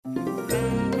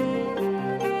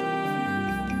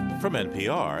From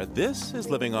NPR, this is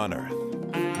Living on Earth.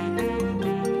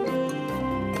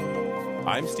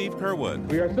 I'm Steve Curwood.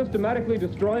 We are systematically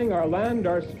destroying our land,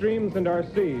 our streams, and our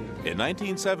seas. In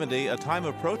 1970, a time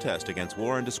of protest against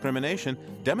war and discrimination,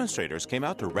 demonstrators came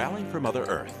out to rally for Mother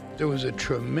Earth. There was a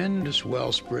tremendous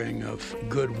wellspring of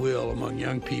goodwill among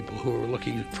young people who were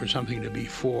looking for something to be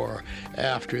for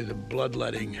after the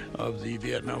bloodletting of the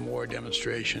Vietnam War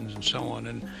demonstrations and so on.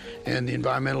 And the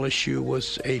environmental issue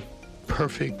was a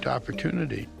perfect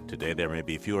opportunity. Today there may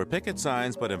be fewer picket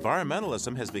signs, but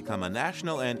environmentalism has become a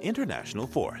national and international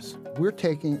force. We're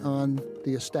taking on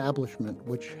the establishment,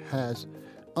 which has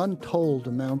untold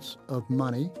amounts of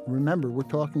money. Remember, we're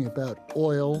talking about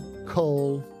oil,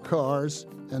 coal, cars,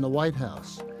 and the White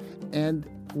House. And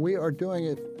we are doing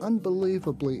it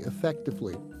unbelievably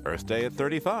effectively. Earth Day at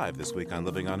 35 this week on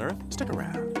Living on Earth. Stick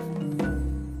around.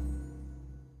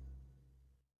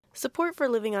 Support for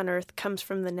Living on Earth comes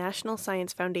from the National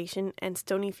Science Foundation and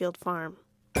Stonyfield Farm.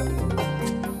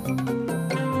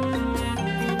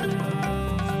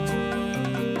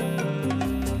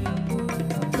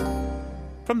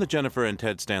 From the Jennifer and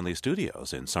Ted Stanley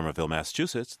Studios in Somerville,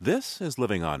 Massachusetts, this is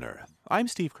Living on Earth. I'm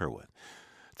Steve Curwood.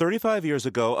 35 years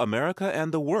ago, America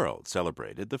and the world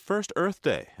celebrated the first Earth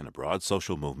Day, and a broad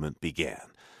social movement began.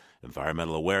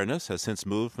 Environmental awareness has since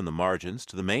moved from the margins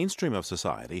to the mainstream of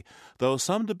society, though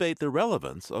some debate the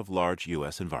relevance of large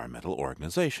U.S. environmental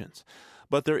organizations.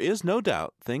 But there is no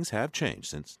doubt things have changed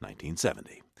since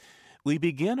 1970. We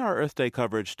begin our Earth Day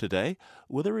coverage today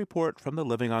with a report from the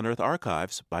Living on Earth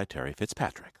archives by Terry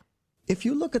Fitzpatrick. If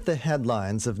you look at the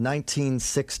headlines of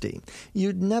 1960,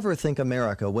 you'd never think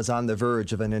America was on the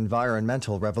verge of an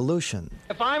environmental revolution.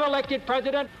 If I'm elected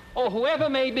president, or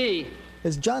whoever may be,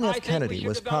 as John F. Kennedy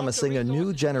was promising a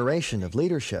new generation of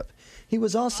leadership, he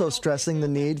was also stressing the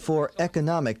need for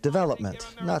economic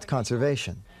development, not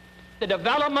conservation. The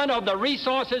development of the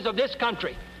resources of this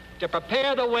country to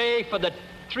prepare the way for the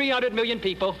 300 million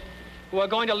people who are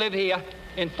going to live here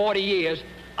in 40 years,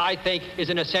 I think is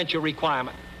an essential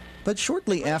requirement. But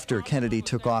shortly after Kennedy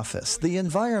took office, the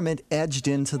environment edged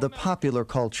into the popular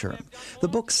culture. The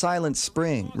book Silent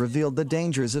Spring revealed the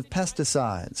dangers of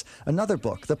pesticides. Another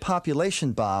book, The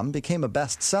Population Bomb, became a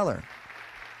bestseller.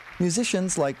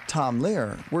 Musicians like Tom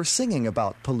Lehrer were singing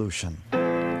about pollution.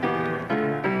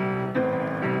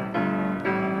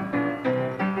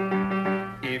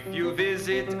 If you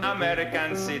visit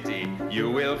American City, you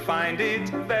will find it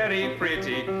very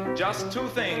pretty. Just two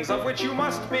things of which you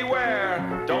must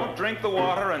beware. Don't drink the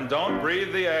water and don't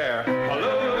breathe the air.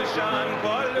 Pollution,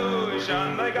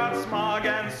 pollution, they got smog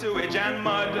and sewage and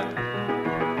mud.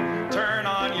 Turn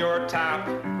on your tap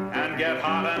and get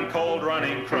hot and cold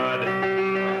running crud.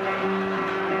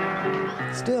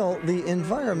 Still, the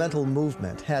environmental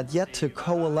movement had yet to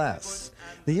coalesce.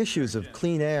 The issues of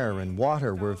clean air and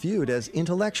water were viewed as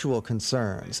intellectual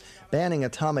concerns. Banning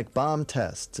atomic bomb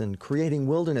tests and creating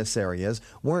wilderness areas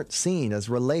weren't seen as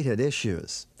related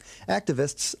issues.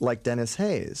 Activists like Dennis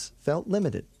Hayes felt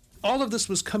limited. All of this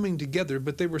was coming together,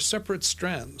 but they were separate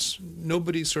strands.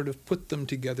 Nobody sort of put them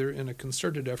together in a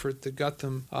concerted effort that got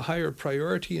them a higher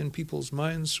priority in people's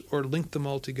minds or linked them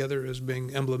all together as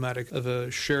being emblematic of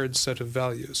a shared set of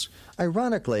values.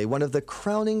 Ironically, one of the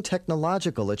crowning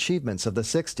technological achievements of the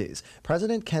 60s,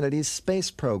 President Kennedy's space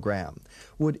program,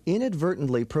 would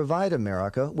inadvertently provide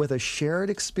America with a shared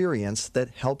experience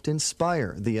that helped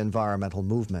inspire the environmental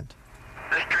movement.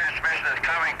 This transmission is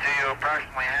coming to you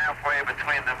approximately halfway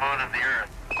between the moon and the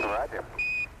Earth. Roger.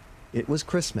 It was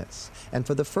Christmas, and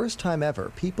for the first time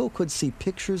ever, people could see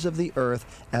pictures of the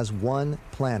Earth as one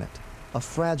planet, a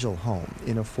fragile home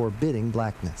in a forbidding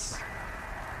blackness.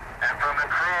 And from the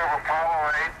crew of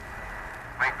Apollo 8,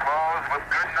 we close with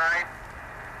good night,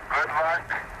 good luck,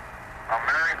 a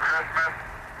Merry Christmas,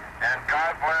 and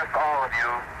God bless all of you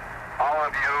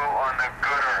on the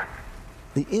good Earth.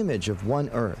 The image of one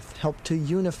Earth helped to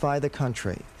unify the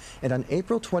country, and on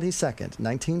April 22,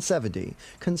 1970,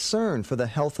 concern for the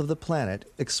health of the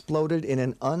planet exploded in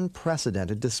an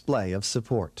unprecedented display of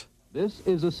support. This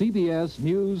is a CBS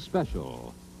News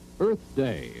special, Earth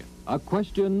Day, a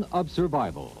question of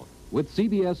survival, with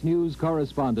CBS News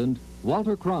correspondent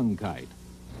Walter Cronkite.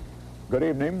 Good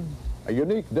evening. A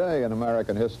unique day in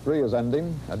American history is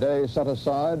ending, a day set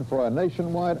aside for a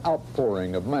nationwide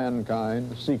outpouring of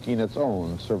mankind seeking its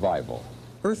own survival.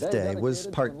 Earth Day was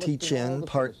part teach-in,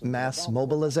 part mass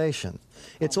mobilization.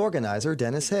 Its organizer,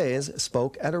 Dennis Hayes,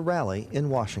 spoke at a rally in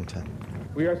Washington.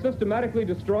 We are systematically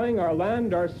destroying our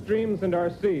land, our streams, and our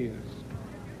seas.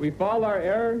 We foul our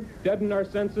air, deaden our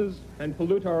senses, and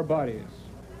pollute our bodies.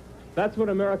 That's what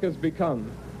America's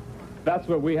become. That's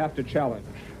what we have to challenge.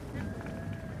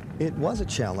 It was a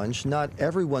challenge not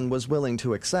everyone was willing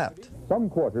to accept.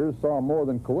 Some quarters saw more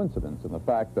than coincidence in the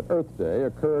fact that Earth Day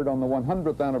occurred on the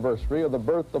 100th anniversary of the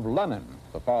birth of Lenin,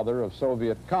 the father of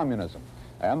Soviet communism.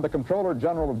 And the Comptroller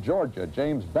General of Georgia,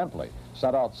 James Bentley,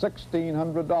 sent out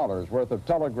 $1,600 worth of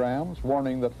telegrams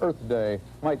warning that Earth Day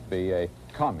might be a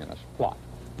communist plot.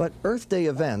 But Earth Day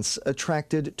events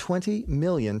attracted 20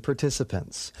 million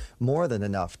participants, more than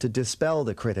enough to dispel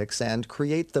the critics and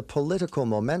create the political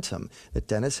momentum that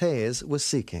Dennis Hayes was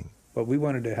seeking. What we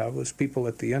wanted to have was people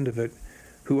at the end of it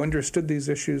who understood these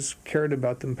issues, cared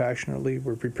about them passionately,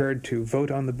 were prepared to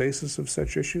vote on the basis of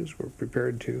such issues, were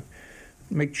prepared to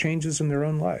make changes in their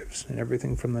own lives, and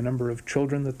everything from the number of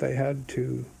children that they had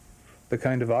to the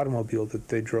kind of automobile that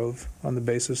they drove on the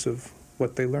basis of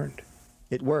what they learned.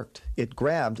 It worked. It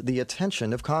grabbed the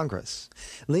attention of Congress.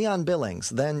 Leon Billings,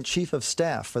 then Chief of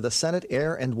Staff for the Senate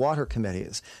Air and Water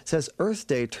Committees, says Earth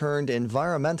Day turned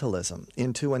environmentalism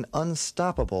into an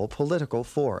unstoppable political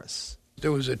force.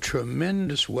 There was a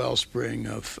tremendous wellspring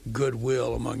of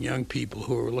goodwill among young people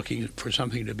who were looking for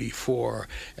something to be for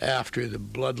after the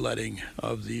bloodletting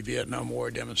of the Vietnam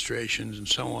War demonstrations and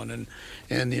so on.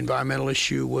 And the environmental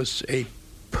issue was a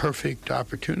perfect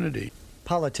opportunity.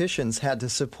 Politicians had to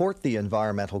support the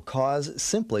environmental cause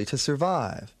simply to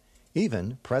survive,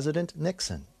 even President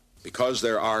Nixon. Because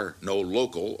there are no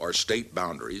local or state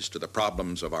boundaries to the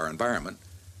problems of our environment,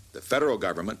 the federal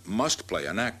government must play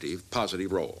an active,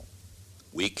 positive role.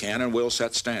 We can and will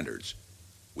set standards.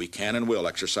 We can and will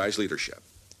exercise leadership.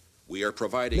 We are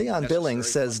providing... Leon Billings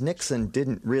says Nixon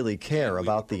didn't really care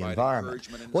about the environment.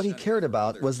 What he cared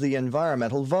about was the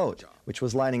environmental vote, which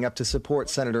was lining up to support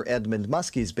Senator Edmund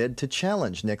Muskie's bid to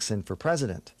challenge Nixon for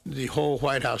president. The whole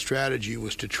White House strategy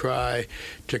was to try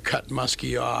to cut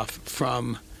Muskie off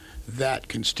from that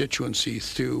constituency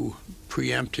through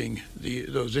preempting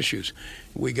those issues.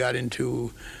 We got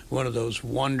into one of those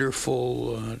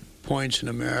wonderful points in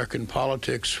American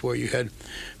politics where you had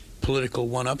political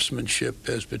one-upsmanship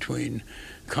as between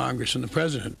Congress and the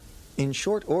president. In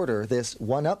short order, this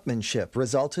one-upmanship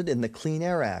resulted in the Clean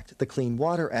Air Act, the Clean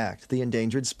Water Act, the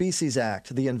Endangered Species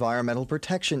Act, the Environmental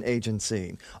Protection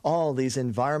Agency. All these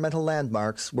environmental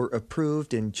landmarks were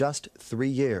approved in just 3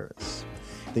 years.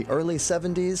 The early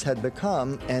 70s had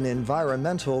become an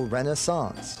environmental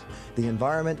renaissance. The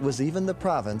environment was even the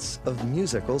province of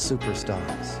musical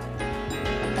superstars.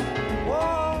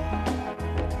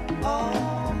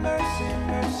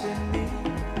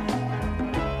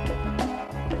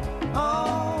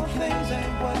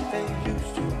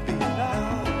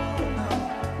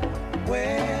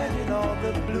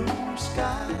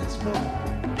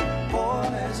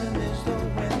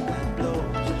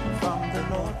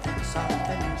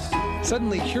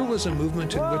 Suddenly, here was a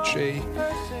movement in which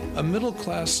a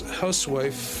middle-class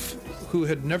housewife who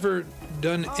had never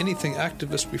done anything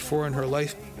activist before in her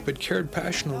life but cared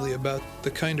passionately about the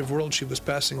kind of world she was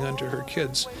passing on to her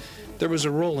kids, there was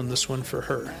a role in this one for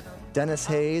her. Dennis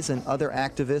Hayes and other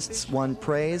activists won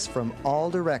praise from all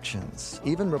directions,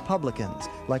 even Republicans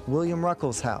like William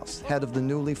Ruckelshaus, head of the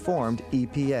newly formed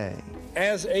EPA.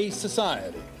 As a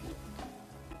society,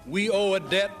 we owe a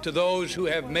debt to those who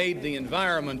have made the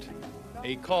environment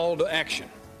a call to action.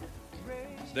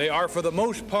 They are, for the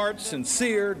most part,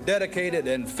 sincere, dedicated,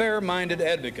 and fair-minded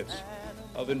advocates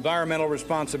of environmental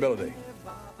responsibility.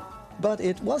 But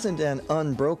it wasn't an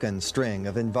unbroken string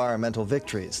of environmental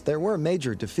victories. There were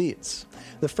major defeats.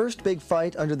 The first big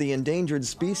fight under the Endangered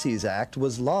Species Act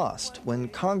was lost when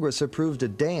Congress approved a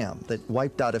dam that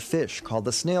wiped out a fish called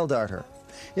the snail darter.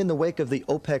 In the wake of the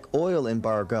OPEC oil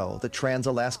embargo, the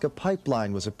Trans-Alaska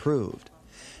Pipeline was approved.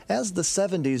 As the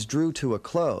 70s drew to a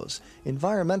close,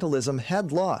 environmentalism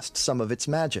had lost some of its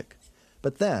magic.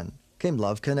 But then came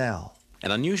Love Canal. An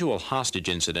unusual hostage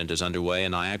incident is underway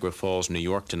in Niagara Falls, New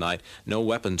York tonight. No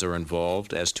weapons are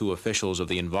involved, as 2 officials of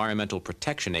the Environmental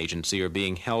Protection Agency are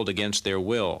being held against their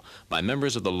will by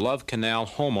members of the Love Canal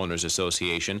Homeowners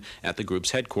Association at the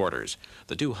group's headquarters.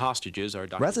 The 2 hostages are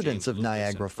Dr. Residents of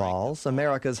Niagara Falls,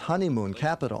 America's honeymoon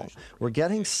capital, were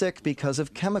getting sick because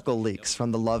of chemical leaks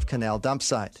from the Love Canal dump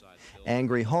site.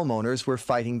 Angry homeowners were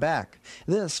fighting back.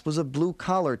 This was a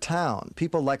blue-collar town.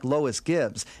 People like Lois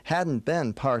Gibbs hadn't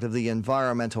been part of the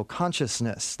environmental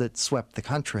consciousness that swept the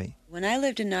country. When I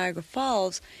lived in Niagara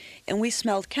Falls, and we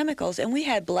smelled chemicals, and we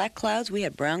had black clouds, we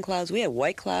had brown clouds, we had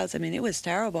white clouds. I mean, it was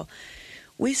terrible.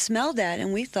 We smelled that,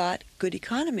 and we thought, good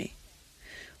economy.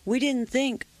 We didn't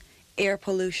think air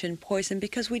pollution, poison,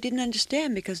 because we didn't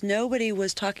understand, because nobody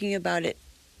was talking about it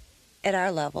at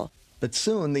our level. But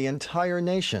soon the entire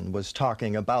nation was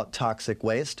talking about toxic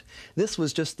waste. This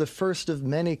was just the first of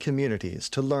many communities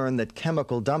to learn that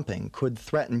chemical dumping could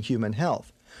threaten human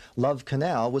health. Love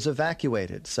Canal was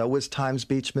evacuated, so was Times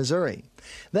Beach, Missouri.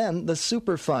 Then the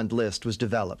Superfund list was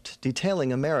developed,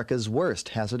 detailing America's worst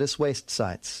hazardous waste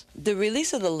sites. The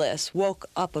release of the list woke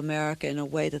up America in a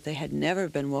way that they had never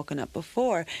been woken up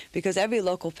before, because every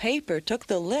local paper took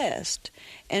the list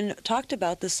and talked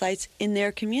about the sites in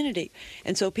their community.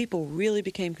 And so people really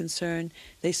became concerned.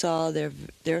 They saw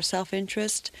their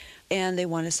self-interest, and they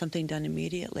wanted something done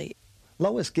immediately.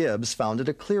 Lois Gibbs founded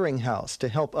a clearinghouse to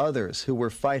help others who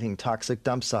were fighting toxic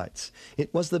dump sites.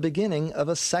 It was the beginning of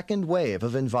a second wave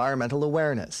of environmental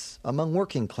awareness among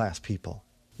working-class people.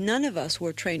 None of us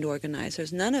were trained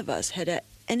organizers. None of us had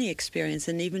any experience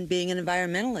in even being an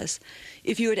environmentalist.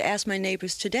 If you were to ask my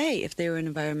neighbors today if they were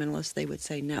an environmentalist, they would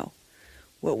say no.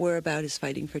 What we're about is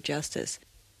fighting for justice.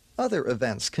 Other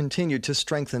events continued to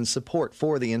strengthen support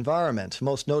for the environment,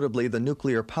 most notably the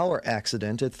nuclear power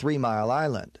accident at 3 Mile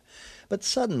Island. But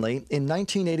suddenly, in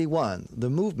 1981, the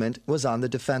movement was on the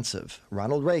defensive.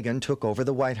 Ronald Reagan took over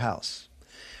the White House.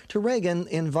 To Reagan,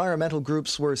 environmental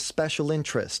groups were special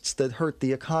interests that hurt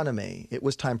the economy. It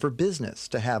was time for business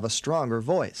to have a stronger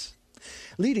voice.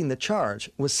 Leading the charge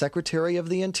was Secretary of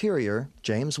the Interior,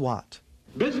 James Watt.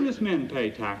 Businessmen pay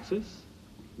taxes.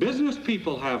 Business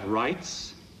people have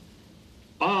rights.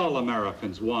 All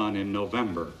Americans won in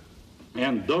November.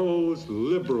 And those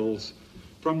liberals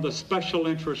from the special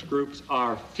interest groups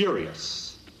are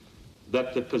furious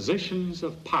that the positions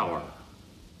of power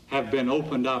have been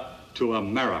opened up to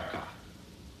America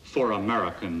for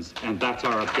Americans, and that's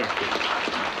our objective.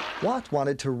 Watt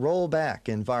wanted to roll back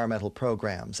environmental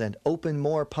programs and open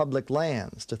more public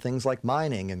lands to things like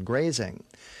mining and grazing.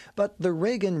 But the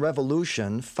Reagan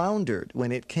Revolution foundered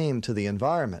when it came to the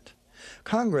environment.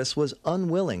 Congress was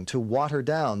unwilling to water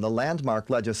down the landmark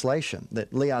legislation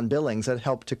that Leon Billings had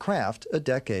helped to craft a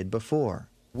decade before.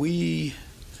 We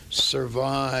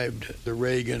survived the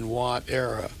Reagan-Watt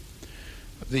era.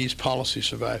 These policies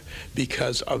survived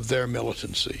because of their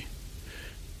militancy.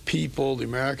 People, the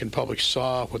American public,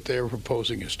 saw what they were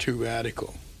proposing as too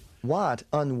radical. Watt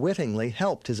unwittingly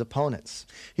helped his opponents.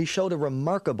 He showed a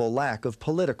remarkable lack of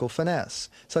political finesse,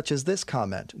 such as this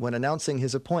comment when announcing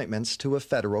his appointments to a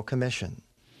federal commission.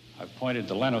 I appointed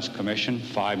the Lenos Commission,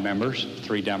 5 members,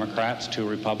 3 Democrats, 2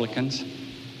 Republicans.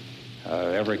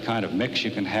 Every kind of mix you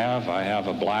can have. I have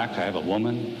a black, I have a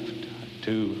woman,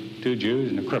 two Jews,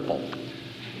 and a cripple.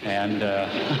 And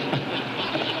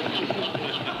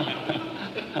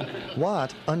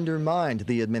Watt undermined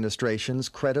the administration's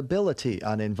credibility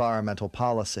on environmental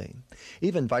policy.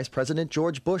 Even Vice President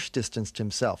George Bush distanced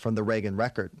himself from the Reagan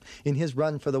record. In his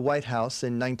run for the White House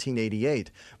in 1988,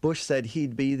 Bush said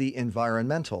he'd be the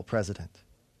environmental president.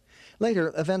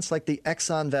 Later, events like the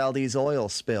Exxon Valdez oil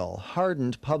spill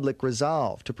hardened public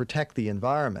resolve to protect the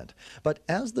environment. But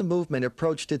as the movement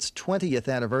approached its 20th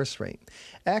anniversary,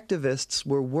 activists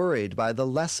were worried by the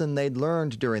lesson they'd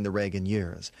learned during the Reagan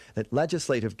years, that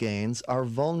legislative gains are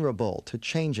vulnerable to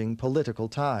changing political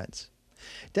tides.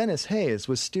 Dennis Hayes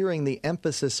was steering the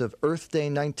emphasis of Earth Day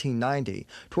 1990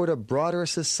 toward a broader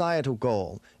societal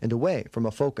goal and away from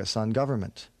a focus on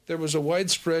government. There was a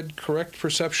widespread correct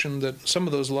perception that some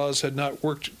of those laws had not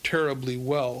worked terribly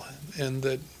well, and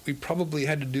that we probably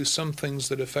had to do some things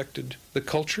that affected the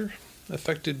culture,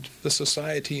 affected the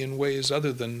society in ways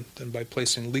other than by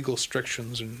placing legal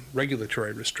restrictions and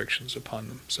regulatory restrictions upon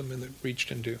them, something that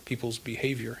reached into people's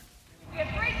behavior. We have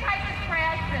 3 types of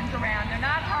trash bins around. They're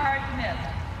not hard to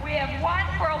miss. We have one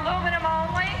for aluminum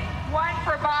only, one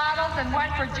for bottles, and one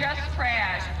for just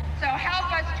trash. So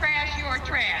help us trash your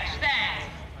trash. Thanks.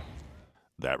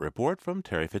 That report from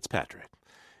Terry Fitzpatrick.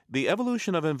 The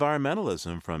evolution of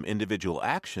environmentalism from individual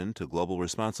action to global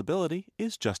responsibility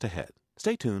is just ahead.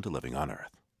 Stay tuned to Living on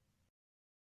Earth.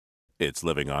 It's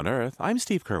Living on Earth. I'm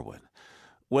Steve Curwood.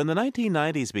 When the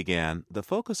 1990s began, the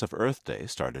focus of Earth Day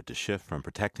started to shift from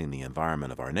protecting the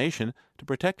environment of our nation to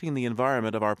protecting the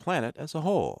environment of our planet as a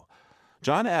whole.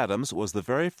 John Adams was the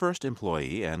very first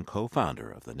employee and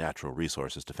co-founder of the Natural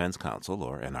Resources Defense Council,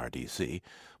 or NRDC,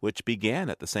 which began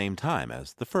at the same time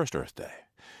as the first Earth Day.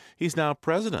 He's now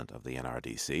president of the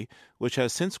NRDC, which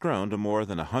has since grown to more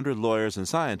than 100 lawyers and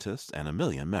scientists and 1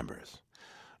 million members.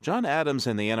 John Adams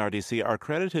and the NRDC are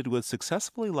credited with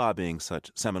successfully lobbying such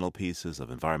seminal pieces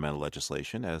of environmental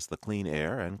legislation as the Clean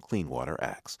Air and Clean Water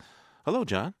Acts. Hello,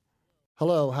 John.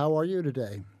 Hello, how are you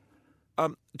today?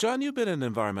 John, you've been an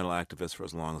environmental activist for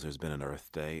as long as there's been an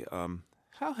Earth Day.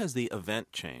 How has the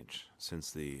event changed since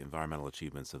the environmental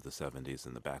achievements of the 70s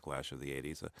and the backlash of the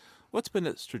 80s? What's been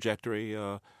its trajectory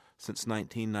since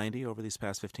 1990 over these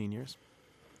past 15 years?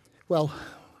 Well,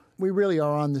 we really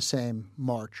are on the same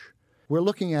march. We're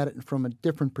looking at it from a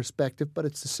different perspective, but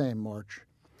it's the same march.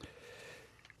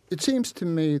 It seems to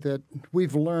me that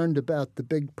we've learned about the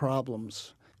big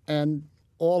problems, and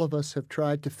all of us have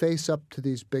tried to face up to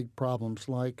these big problems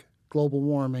like global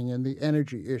warming and the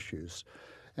energy issues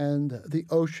and the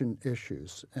ocean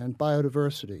issues and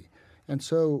biodiversity. And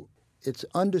so it's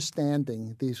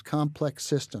understanding these complex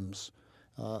systems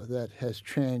that has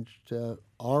changed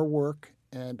our work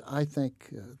and I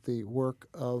think the work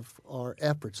of our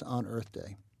efforts on Earth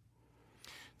Day.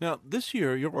 Now, this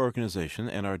year, your organization,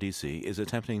 NRDC, is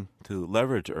attempting to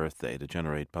leverage Earth Day to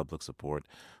generate public support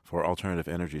for alternative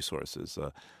energy sources.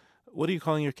 What are you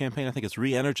calling your campaign? I think it's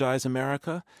Re-Energize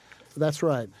America? That's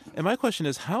right. And my question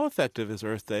is, how effective is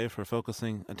Earth Day for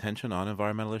focusing attention on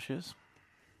environmental issues?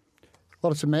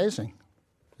 Well, it's amazing.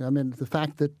 I mean, the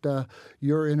fact that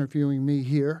you're interviewing me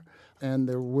here and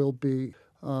there will be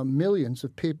millions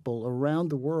of people around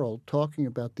the world talking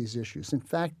about these issues. In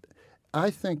fact,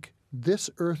 I think this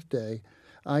Earth Day,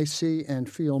 I see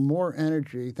and feel more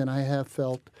energy than I have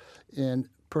felt in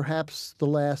perhaps the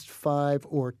last 5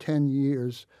 or 10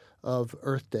 years of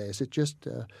Earth Days. It just,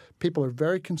 people are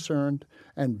very concerned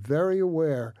and very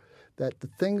aware that the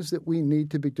things that we need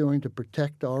to be doing to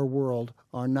protect our world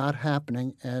are not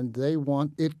happening, and they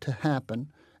want it to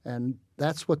happen. And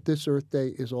that's what this Earth Day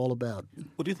is all about.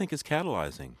 What do you think is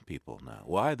catalyzing people now?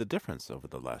 Why the difference over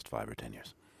the last 5 or 10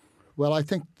 years? Well, I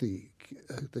think the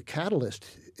catalyst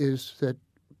is that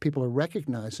people are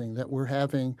recognizing that we're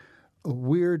having a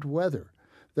weird weather,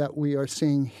 that we are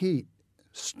seeing heat,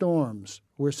 storms.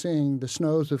 We're seeing the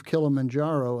snows of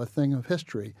Kilimanjaro, a thing of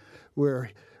history. We're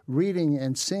reading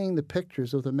and seeing the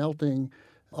pictures of the melting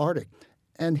Arctic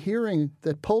and hearing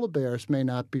that polar bears may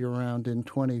not be around in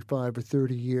 25 or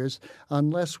 30 years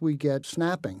unless we get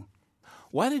snapping.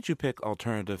 Why did you pick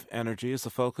alternative energy as the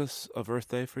focus of Earth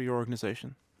Day for your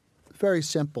organization? Very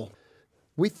simple.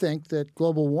 We think that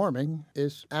global warming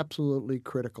is absolutely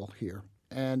critical here,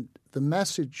 and the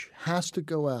message has to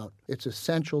go out. It's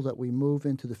essential that we move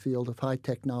into the field of high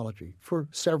technology for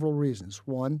several reasons.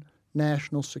 One,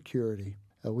 national security.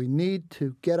 We need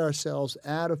to get ourselves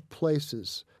out of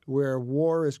places where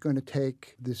war is going to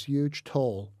take this huge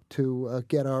toll to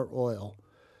get our oil.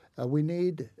 We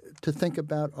need to think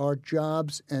about our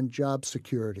jobs and job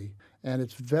security. And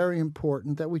it's very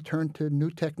important that we turn to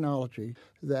new technology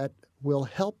that will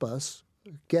help us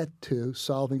get to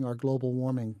solving our global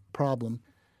warming problem.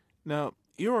 Now,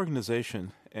 your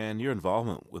organization and your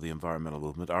involvement with the environmental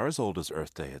movement are as old as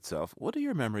Earth Day itself. What are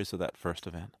your memories of that first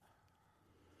event?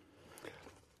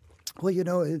 Well, you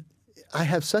know, I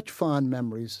have such fond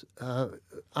memories.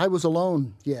 I was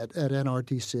alone yet at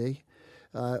NRDC.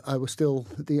 I was still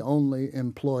the only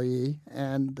employee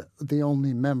and the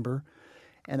only member.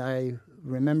 And I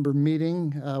remember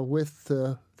meeting with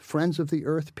the Friends of the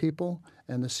Earth people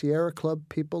and the Sierra Club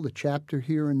people, the chapter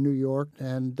here in New York,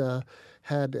 and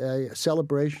had a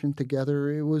celebration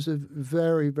together. It was a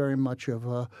very, very much of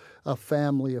a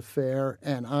family affair,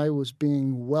 and I was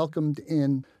being welcomed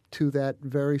in to that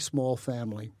very small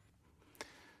family.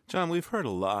 John, we've heard a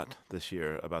lot this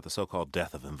year about the so-called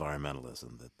death of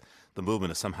environmentalism, that the movement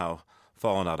has somehow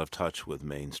fallen out of touch with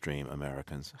mainstream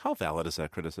Americans. How valid is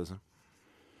that criticism?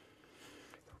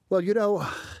 Well, you know,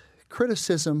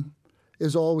 criticism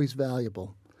is always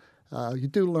valuable. You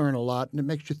do learn a lot, and it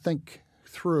makes you think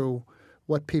through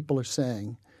what people are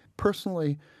saying.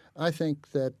 Personally, I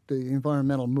think that the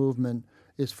environmental movement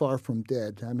is far from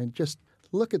dead. I mean, just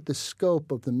look at the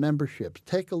scope of the memberships.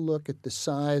 Take a look at the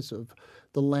size of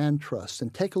the land trust,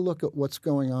 and take a look at what's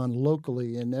going on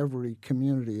locally in every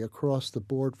community across the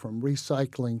board, from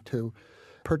recycling to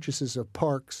purchases of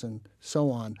parks and so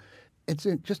on. It's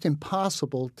just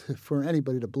impossible for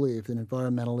anybody to believe that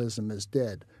environmentalism is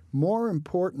dead. More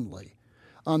importantly,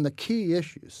 on the key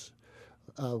issues,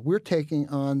 we're taking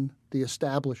on the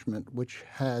establishment, which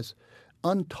has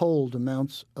untold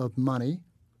amounts of money.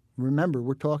 Remember,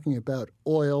 we're talking about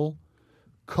oil,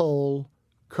 coal,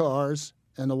 cars,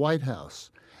 and the White House.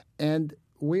 And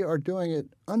we are doing it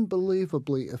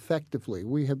unbelievably effectively.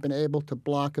 We have been able to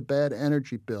block a bad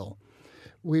energy bill.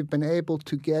 We've been able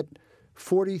to get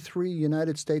 43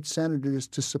 United States senators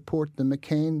to support the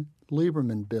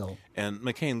McCain-Lieberman bill. And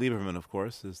McCain-Lieberman, of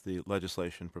course, is the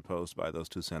legislation proposed by those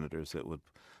two senators that would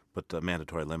put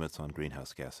mandatory limits on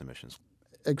greenhouse gas emissions.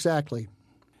 Exactly.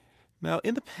 Now,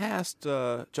 in the past,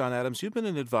 John Adams, you've been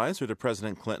an advisor to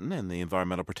President Clinton and the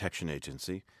Environmental Protection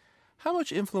Agency. How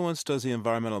much influence does the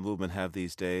environmental movement have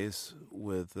these days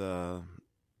with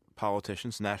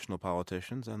politicians, national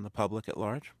politicians, and the public at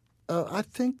large? I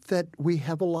think that we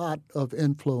have a lot of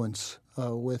influence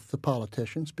with the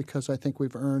politicians because I think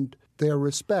we've earned their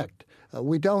respect.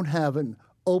 We don't have an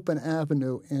open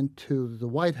avenue into the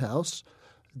White House.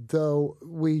 though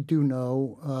we do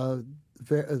know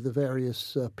the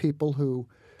various people who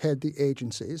head the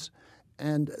agencies,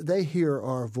 and they hear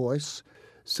our voice.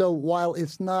 So while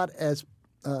it's not as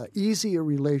easy a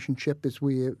relationship as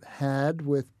we have had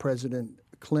with President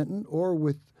Clinton or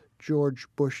with George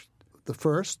Bush the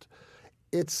first,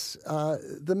 it's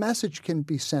the message can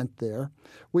be sent there.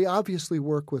 We obviously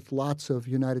work with lots of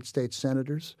United States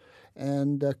senators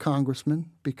and congressmen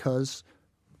because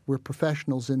we're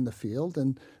professionals in the field,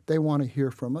 and they want to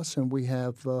hear from us. And we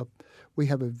have a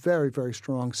very, very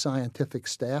strong scientific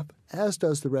staff, as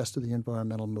does the rest of the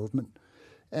environmental movement.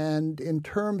 And in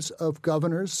terms of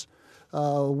governors,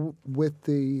 with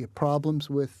the problems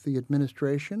with the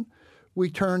administration, we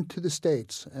turn to the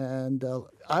states. And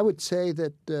I would say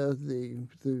that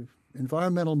the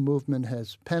environmental movement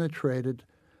has penetrated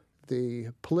the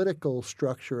political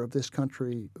structure of this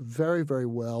country very, very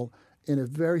well in a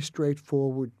very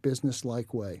straightforward,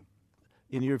 business-like way.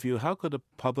 In your view, how could a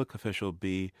public official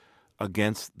be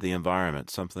against the environment,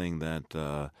 something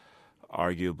that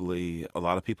arguably a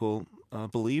lot of people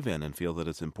believe in and feel that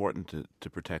it's important to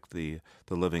protect the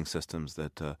living systems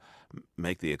that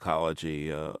make the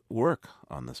ecology work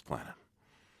on this planet?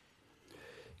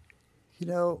 You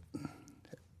know,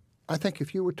 I think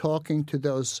if you were talking to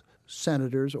those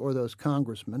senators or those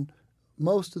congressmen,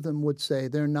 most of them would say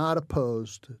they're not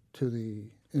opposed to the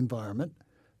environment.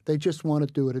 They just want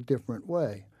to do it a different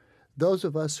way. Those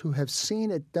of us who have seen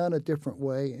it done a different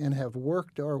way and have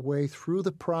worked our way through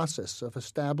the process of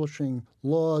establishing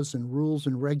laws and rules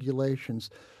and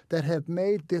regulations that have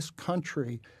made this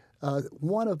country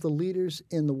one of the leaders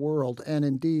in the world, and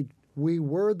indeed we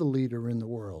were the leader in the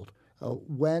world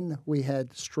when we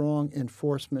had strong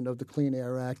enforcement of the Clean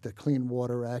Air Act, the Clean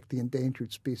Water Act, the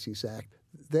Endangered Species Act.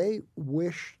 They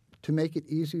wish to make it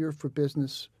easier for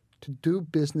business to do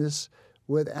business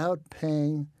without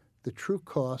paying the true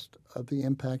cost of the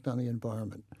impact on the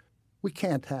environment. We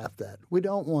can't have that. We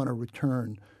don't want to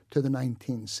return to the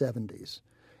 1970s.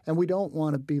 And we don't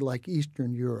want to be like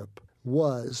Eastern Europe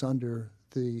was under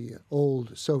the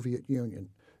old Soviet Union.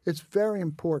 It's very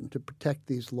important to protect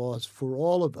these laws for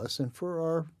all of us and for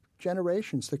our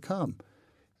generations to come.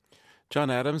 John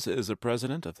Adams is the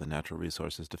president of the Natural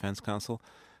Resources Defense Council.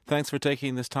 Thanks for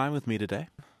taking this time with me today.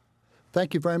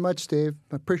 Thank you very much, Steve.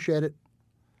 I appreciate it.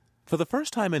 For the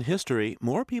first time in history,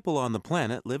 more people on the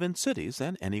planet live in cities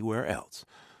than anywhere else.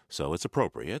 So it's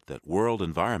appropriate that World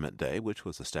Environment Day, which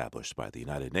was established by the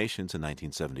United Nations in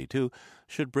 1972,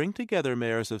 should bring together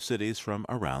mayors of cities from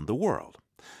around the world.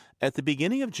 At the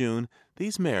beginning of June,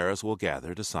 these mayors will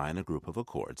gather to sign a group of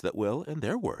accords that will, in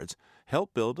their words,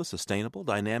 help build a sustainable,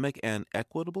 dynamic, and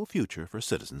equitable future for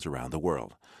citizens around the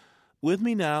world. With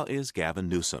me now is Gavin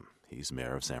Newsom. He's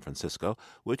mayor of San Francisco,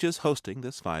 which is hosting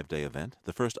this 5-day event,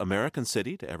 the first American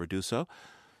city to ever do so.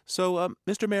 So,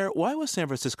 Mr. Mayor, why was San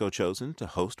Francisco chosen to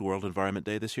host World Environment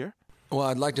Day this year? Well,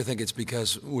 I'd like to think it's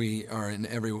because we are in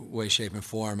every way, shape, and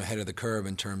form ahead of the curve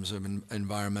in terms of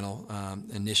environmental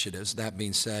initiatives. That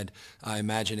being said, I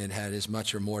imagine it had as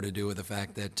much or more to do with the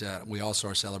fact that we also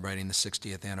are celebrating the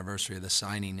 60th anniversary of the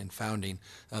signing and founding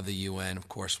of the UN, of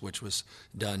course, which was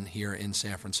done here in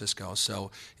San Francisco.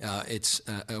 So it's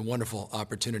a wonderful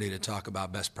opportunity to talk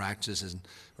about best practices as it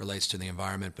relates to the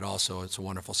environment, but also it's a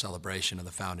wonderful celebration of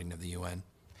the founding of the UN.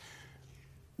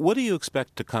 What do you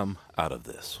expect to come out of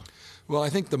this? Well, I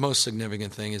think the most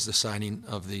significant thing is the signing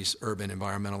of these urban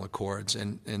environmental accords,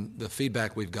 and the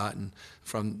feedback we've gotten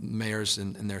from mayors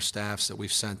and their staffs that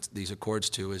we've sent these accords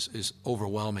to is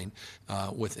overwhelming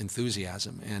with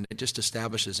enthusiasm. And it just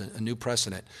establishes a new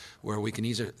precedent where we can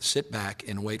either sit back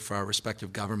and wait for our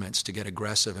respective governments to get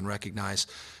aggressive and recognize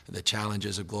the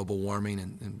challenges of global warming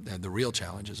and the real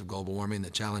challenges of global warming, the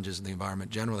challenges of the environment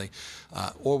generally,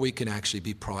 or we can actually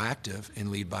be proactive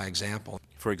and lead by example.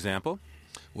 For example?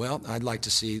 Well, I'd like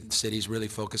to see cities really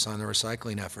focus on their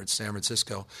recycling efforts. San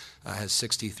Francisco has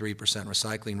 63%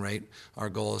 recycling rate. Our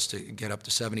goal is to get up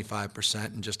to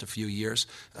 75% in just a few years.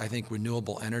 I think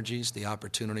renewable energies, the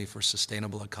opportunity for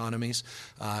sustainable economies.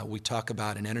 We talk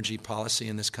about an energy policy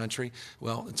in this country.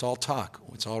 Well, it's all talk.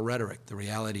 It's all rhetoric. The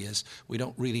reality is we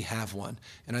don't really have one.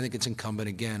 And I think it's incumbent,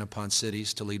 again, upon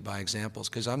cities to lead by examples.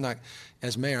 Because I'm not,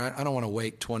 as mayor, I don't want to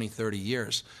wait 20, 30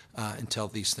 years until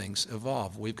these things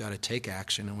evolve. We've got to take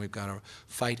action, and we've got to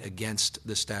fight against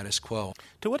the status quo.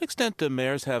 To what extent do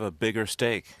mayors have a bigger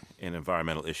stake in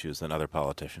environmental issues than other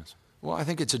politicians? Well, I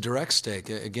think it's a direct stake.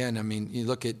 Again, I mean, you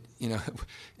look at,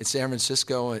 San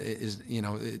Francisco it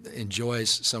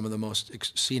enjoys some of the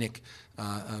most scenic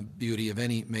beauty of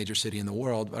any major city in the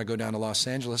world. But I go down to Los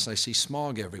Angeles, I see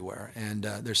smog everywhere, and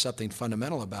there's something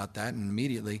fundamental about that, and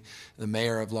immediately the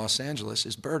mayor of Los Angeles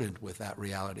is burdened with that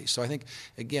reality. So I think,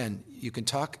 again, you can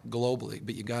talk globally,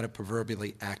 but you got to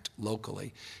proverbially act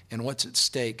locally. And what's at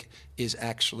stake is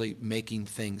actually making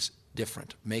things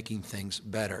different, making things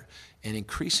better. And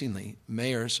increasingly,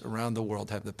 mayors around the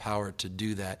world have the power to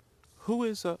do that. Who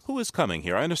is coming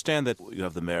here? I understand that you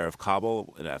have the mayor of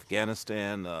Kabul in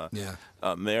Afghanistan,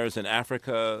 mayors in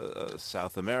Africa,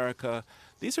 South America.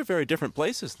 These are very different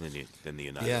places than the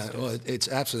United States. Yeah, well, it's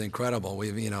absolutely incredible.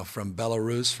 We've, from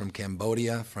Belarus, from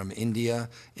Cambodia, from India,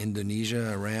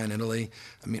 Indonesia, Iran, Italy.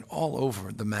 I mean, all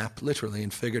over the map, literally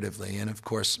and figuratively. And, of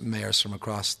course, mayors from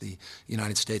across the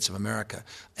United States of America.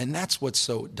 And that's what's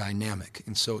so dynamic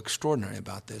and so extraordinary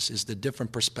about this is the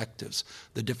different perspectives,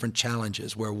 the different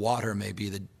challenges where water may be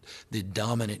the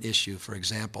dominant issue, for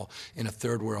example, in a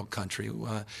third world country.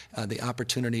 The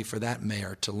opportunity for that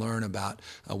mayor to learn about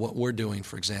what we're doing,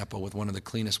 for example, with one of the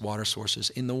cleanest water sources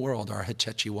in the world, our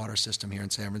Hetchy water system here in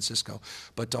San Francisco,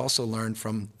 but to also learn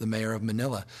from the mayor of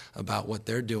Manila about what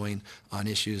they're doing on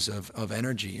issues of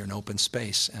energy and open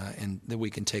space, and that we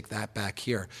can take that back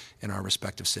here in our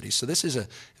respective cities. So this is a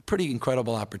pretty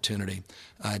incredible opportunity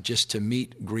just to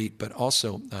meet, greet, but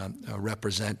also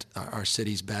represent our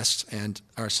city's best and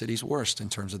our city's worst in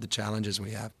terms of the challenges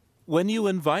we have. When you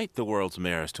invite the world's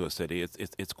mayors to a city,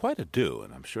 it's quite a do,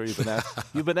 and I'm sure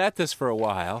you've been at this for a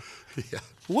while. Yeah.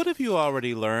 What have you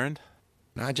already learned?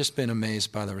 I've just been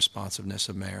amazed by the responsiveness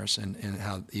of mayors and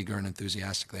how eager and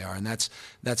enthusiastic they are, and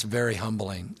that's very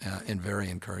humbling and very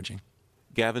encouraging.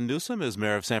 Gavin Newsom is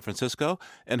mayor of San Francisco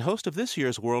and host of this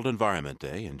year's World Environment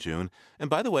Day in June. And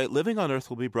by the way, Living on Earth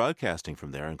will be broadcasting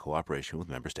from there in cooperation with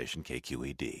member station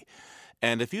KQED.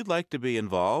 And if you'd like to be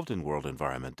involved in World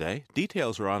Environment Day,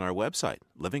 details are on our website,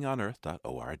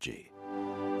 livingonearth.org.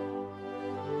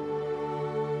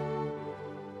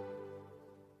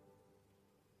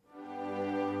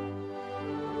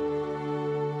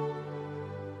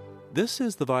 This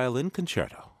is the Violin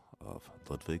Concerto of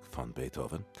Ludwig van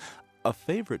Beethoven, a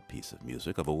favorite piece of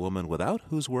music of a woman without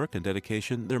whose work and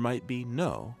dedication there might be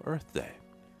no Earth Day.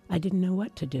 I didn't know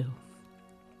what to do.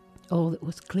 All that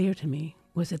was clear to me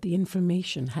was that the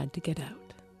information had to get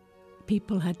out.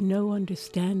 People had no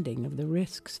understanding of the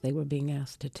risks they were being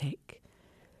asked to take.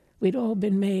 We'd all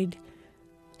been made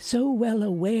so well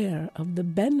aware of the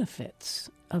benefits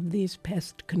of these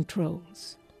pest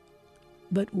controls.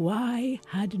 But why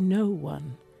had no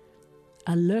one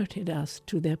alerted us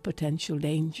to their potential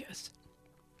dangers?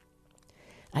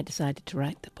 I decided to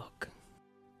write the book.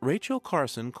 Rachel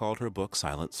Carson called her book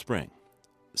Silent Spring.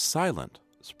 Silent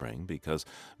Spring because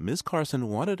Ms. Carson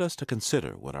wanted us to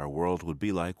consider what our world would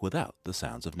be like without the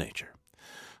sounds of nature.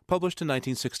 Published in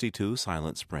 1962,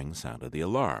 Silent Spring sounded the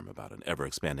alarm about an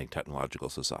ever-expanding technological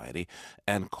society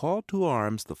and called to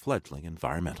arms the fledgling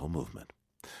environmental movement.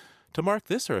 To mark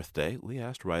this Earth Day, we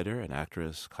asked writer and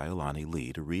actress Kailani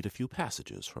Lee to read a few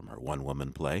passages from her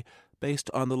one-woman play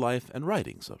based on the life and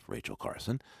writings of Rachel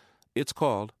Carson. It's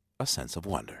called A Sense of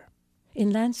Wonder. In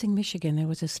Lansing, Michigan, there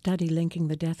was a study linking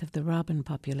the death of the robin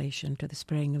population to the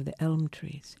spraying of the elm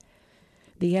trees.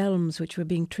 The elms, which were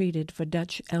being treated for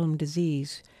Dutch elm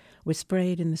disease, were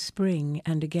sprayed in the spring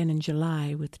and again in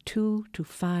July with 2 to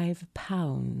 5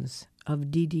 pounds of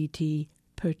DDT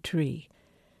per tree.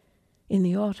 In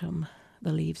the autumn,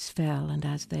 the leaves fell, and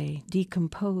as they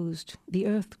decomposed, the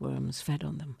earthworms fed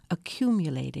on them,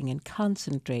 accumulating and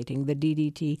concentrating the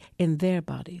DDT in their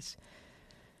bodies.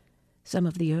 Some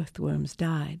of the earthworms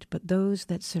died, but those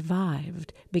that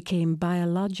survived became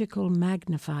biological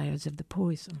magnifiers of the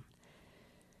poison.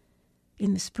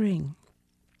 In the spring,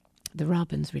 the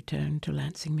robins returned to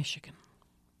Lansing, Michigan,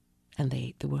 and they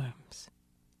ate the worms.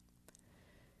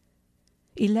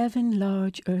 11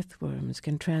 large earthworms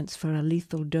can transfer a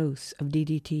lethal dose of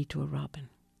DDT to a robin.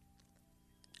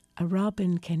 A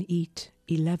robin can eat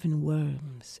 11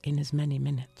 worms in as many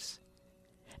minutes.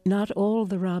 Not all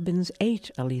the robins ate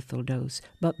a lethal dose,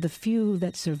 but the few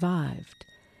that survived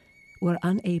were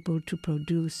unable to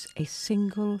produce a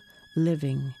single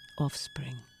living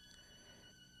offspring.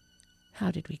 How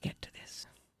did we get to this?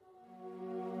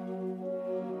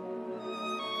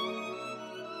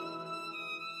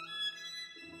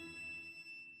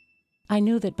 I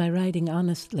knew that by writing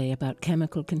honestly about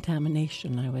chemical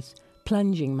contamination, I was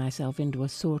plunging myself into a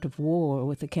sort of war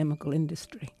with the chemical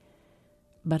industry.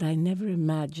 But I never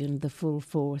imagined the full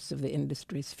force of the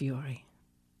industry's fury.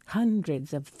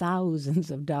 Hundreds of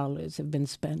thousands of dollars have been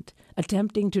spent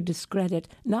attempting to discredit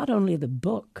not only the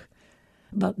book,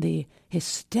 but the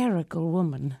hysterical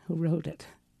woman who wrote it.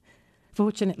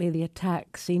 Fortunately, the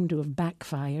attack seemed to have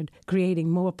backfired, creating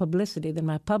more publicity than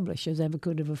my publishers ever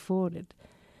could have afforded.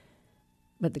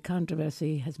 But the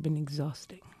controversy has been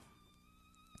exhausting.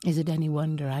 Is it any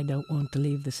wonder I don't want to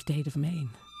leave the state of Maine?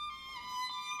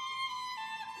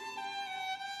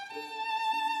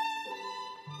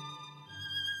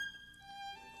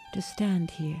 To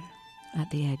stand here at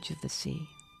the edge of the sea,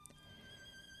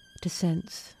 to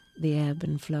sense the ebb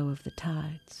and flow of the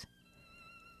tides,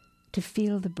 to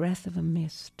feel the breath of a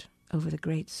mist over the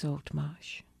great salt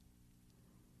marsh,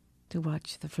 to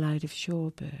watch the flight of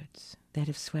shorebirds that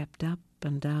have swept up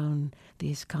and down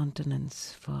these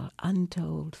continents for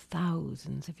untold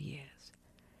thousands of years,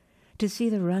 to see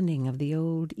the running of the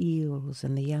old eels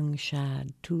and the young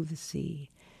shad to the sea,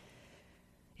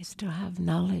 is to have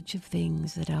knowledge of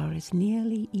things that are as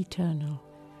nearly eternal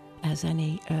as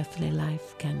any earthly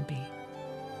life can be.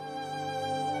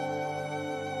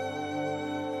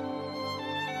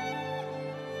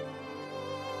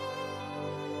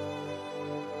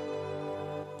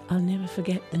 I'll never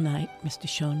forget the night Mr.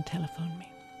 Shawn telephoned me.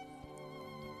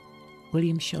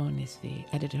 William Shawn is the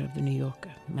editor of the New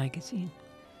Yorker magazine.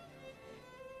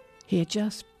 He had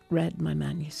just read my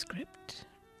manuscript,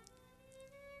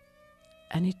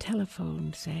 and he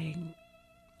telephoned saying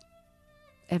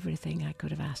everything I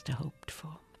could have asked or hoped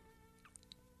for.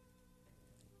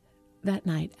 That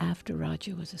night, after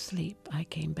Roger was asleep, I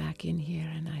came back in here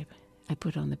and I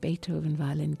put on the Beethoven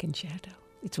Violin Concerto.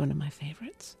 It's one of my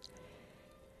favorites.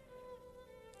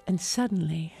 And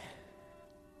suddenly,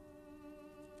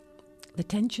 the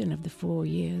tension of the 4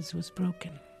 years was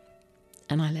broken,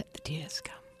 and I let the tears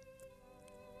come.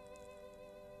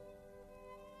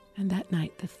 And that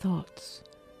night, the thoughts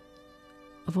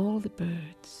of all the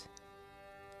birds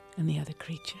and the other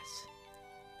creatures,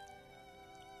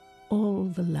 all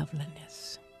the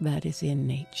loveliness that is in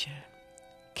nature,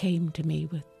 came to me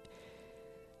with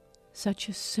such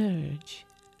a surge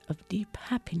of deep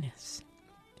happiness.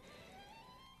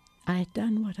 I had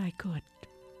done what I could.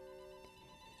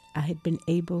 I had been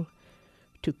able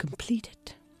to complete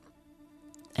it,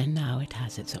 and now it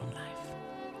has its own life.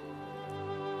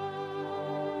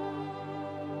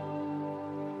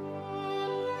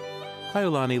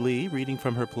 Kailani Lee reading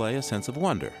from her play A Sense of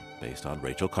Wonder, based on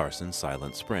Rachel Carson's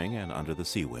Silent Spring and Under the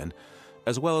Sea Wind,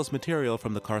 as well as material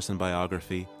from the Carson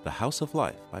biography The House of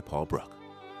Life by Paul Brook.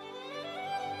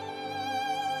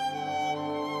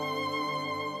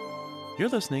 You're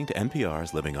listening to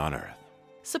NPR's Living on Earth.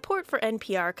 Support for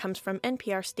NPR comes from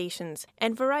NPR stations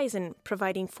and Verizon,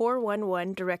 providing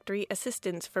 411 directory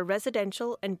assistance for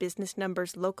residential and business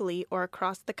numbers locally or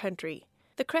across the country.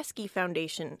 The Kresge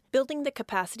Foundation, building the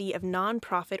capacity of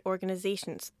nonprofit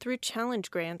organizations through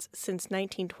challenge grants since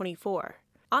 1924.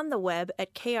 On the web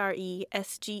at kresge.org.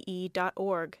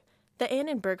 The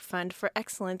Annenberg Fund for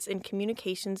Excellence in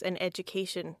Communications and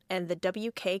Education, and the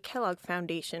W.K. Kellogg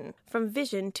Foundation, From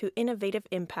Vision to Innovative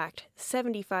Impact,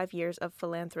 75 Years of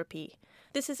Philanthropy.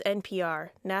 This is NPR,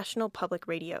 National Public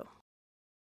Radio.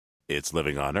 It's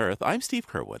Living on Earth. I'm Steve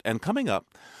Curwood, and coming up,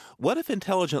 what if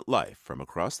intelligent life from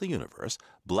across the universe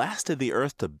blasted the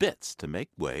Earth to bits to make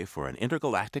way for an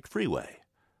intergalactic freeway?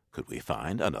 Could we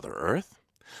find another Earth?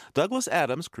 Douglas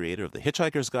Adams, creator of The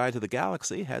Hitchhiker's Guide to the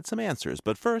Galaxy, had some answers.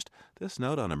 But first, this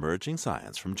note on emerging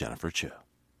science from Jennifer Chu.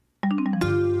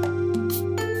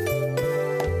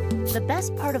 The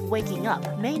best part of waking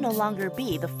up may no longer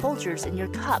be the Folgers in your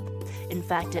cup. In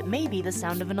fact, it may be the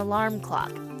sound of an alarm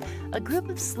clock. A group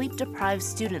of sleep-deprived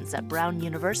students at Brown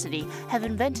University have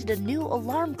invented a new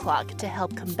alarm clock to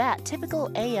help combat typical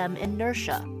AM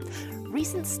inertia.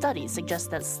 Recent studies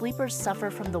suggest that sleepers suffer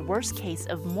from the worst case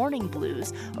of morning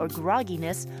blues or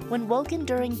grogginess when woken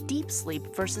during deep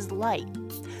sleep versus light.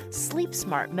 Sleep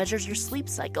Smart measures your sleep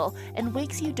cycle and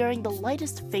wakes you during the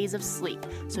lightest phase of sleep,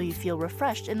 so you feel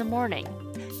refreshed in the morning.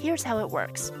 Here's how it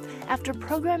works. After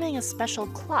programming a special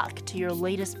clock to your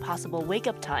latest possible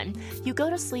wake-up time, you go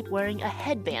to sleep wearing a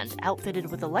headband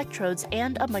outfitted with electrodes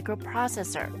and a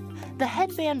microprocessor. The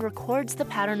headband records the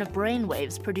pattern of brain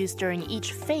waves produced during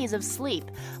each phase of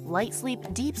sleep: light sleep,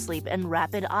 deep sleep, and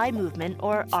rapid eye movement,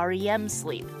 or REM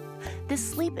sleep. This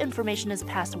sleep information is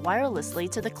passed wirelessly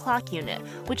to the clock unit,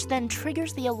 which then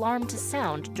triggers the alarm to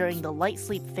sound during the light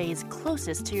sleep phase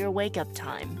closest to your wake-up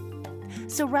time.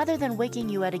 So rather than waking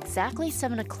you at exactly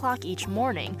 7 o'clock each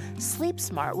morning, Sleep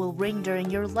Smart will ring during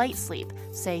your light sleep,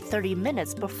 say 30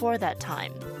 minutes before that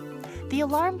time. The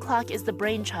alarm clock is the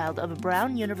brainchild of a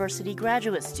Brown University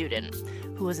graduate student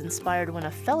who was inspired when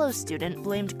a fellow student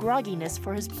blamed grogginess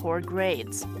for his poor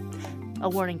grades. A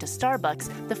warning to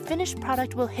Starbucks, the finished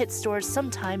product will hit stores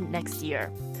sometime next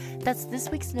year. That's this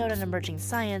week's Note on Emerging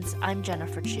Science. I'm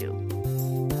Jennifer Chu.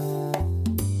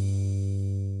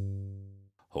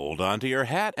 Hold on to your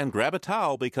hat and grab a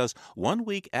towel because 1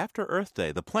 week after Earth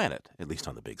Day, the planet, at least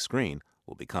on the big screen,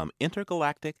 will become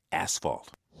intergalactic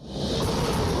asphalt.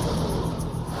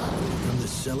 From the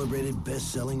celebrated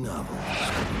best-selling novel,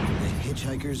 The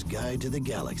Hitchhiker's Guide to the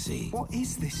Galaxy. What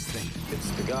is this thing?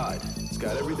 It's the guide. It's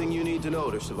got everything you need to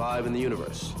know to survive in the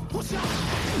universe. What's up?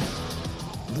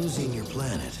 Losing your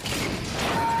planet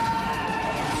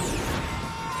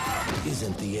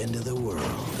isn't the end of the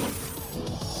world.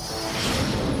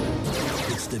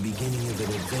 It's the beginning of an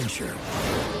adventure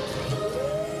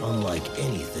unlike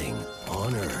anything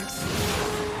on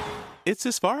Earth. It's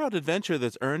this far-out adventure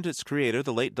that's earned its creator,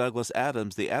 the late Douglas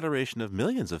Adams, the adoration of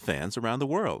millions of fans around the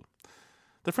world.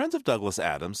 The friends of Douglas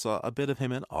Adams saw a bit of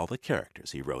him in all the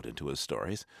characters he wrote into his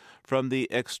stories, from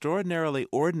the extraordinarily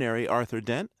ordinary Arthur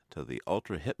Dent to the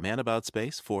ultra-hip man about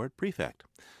space, Ford Prefect.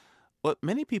 What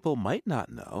many people might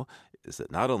not know is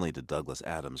that not only did Douglas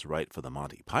Adams write for the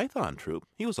Monty Python troupe,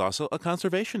 he was also a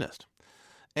conservationist.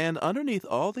 And underneath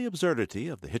all the absurdity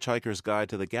of The Hitchhiker's Guide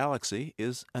to the Galaxy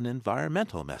is an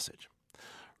environmental message.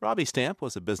 Robbie Stamp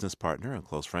was a business partner and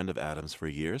close friend of Adams for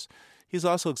years. He's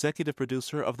also executive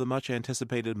producer of the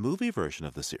much-anticipated movie version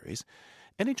of the series,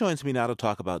 and he joins me now to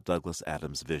talk about Douglas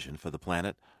Adams' vision for the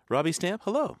planet. Robbie Stamp,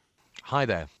 hello. Hi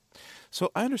there.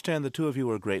 So I understand the two of you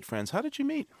were great friends. How did you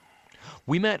meet?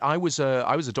 We met. I was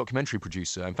a documentary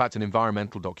producer. In fact, an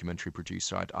environmental documentary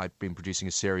producer. I'd been producing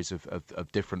a series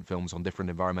of different films on different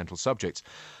environmental subjects,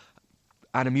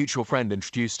 and a mutual friend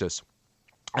introduced us.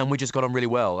 And we just got on really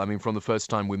well. I mean, from the first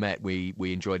time we met, we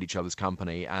enjoyed each other's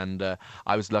company. And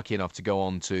I was lucky enough to go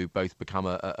on to both become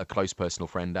a close personal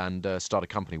friend and start a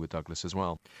company with Douglas as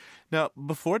well. Now,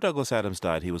 before Douglas Adams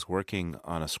died, he was working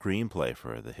on a screenplay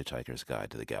for The Hitchhiker's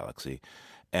Guide to the Galaxy.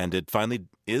 And it finally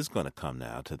is going to come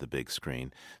now to the big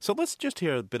screen. So let's just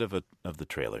hear a bit of the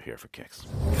trailer here for kicks.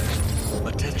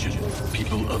 Attention,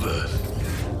 people of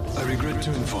Earth. I regret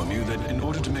to inform you that in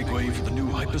order to make way for the new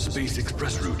Hyperspace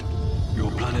Express route, your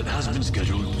planet has been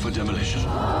scheduled for demolition.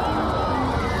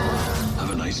 Have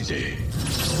a nice day.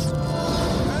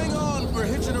 Hang on, we're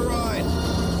hitching a ride.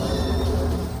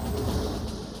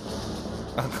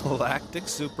 A galactic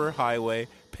superhighway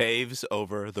paves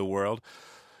over the world.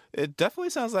 It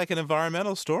definitely sounds like an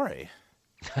environmental story.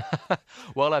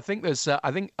 Well, I think there's.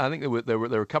 I think there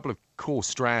were a couple of core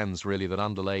strands really that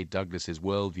underlaid Douglas's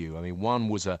worldview. I mean, one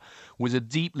was a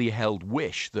deeply held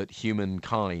wish that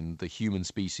humankind, the human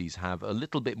species, have a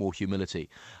little bit more humility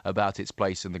about its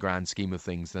place in the grand scheme of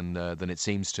things than it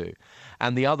seems to,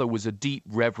 and the other was a deep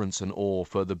reverence and awe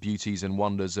for the beauties and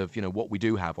wonders of what we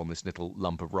do have on this little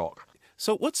lump of rock.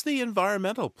 So what's the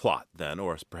environmental plot, then,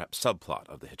 or perhaps subplot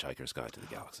of The Hitchhiker's Guide to the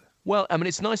Galaxy? Well, I mean,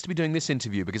 it's nice to be doing this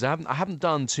interview because I haven't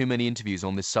done too many interviews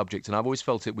on this subject, and I've always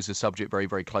felt it was a subject very,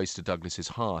 very close to Douglas's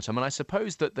heart. I mean, I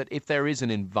suppose that if there is an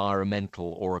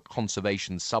environmental or a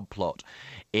conservation subplot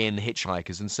in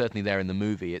Hitchhikers, and certainly there in the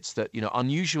movie, it's that,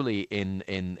 unusually in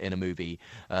a movie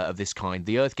of this kind,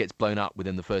 the Earth gets blown up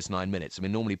within the first 9 minutes. I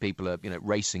mean, normally people are,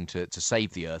 racing to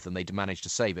save the Earth, and they manage to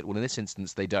save it. Well, in this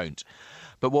instance, they don't.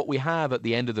 But what we have at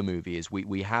the end of the movie is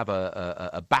we have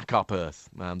a backup Earth.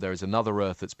 There is another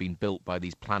Earth that's been built by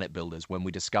these planet builders when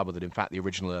we discover that, in fact, the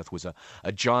original Earth was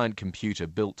a giant computer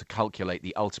built to calculate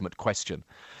the ultimate question.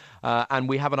 And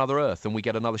we have another Earth, and we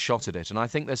get another shot at it. And I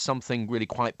think there's something really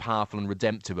quite powerful and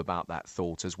redemptive about that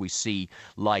thought as we see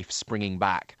life springing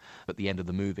back at the end of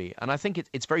the movie. And I think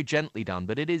it's very gently done,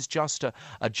 but it is just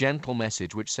a gentle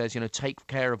message which says, take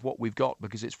care of what we've got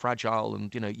because it's fragile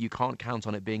and, you can't count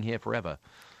on it being here forever.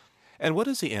 And what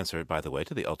is the answer, by the way,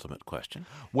 to the ultimate question?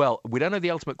 Well, we don't know the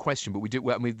ultimate question, but we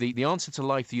do. I mean, the answer to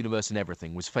life, the universe, and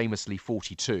everything was famously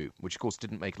 42, which, of course,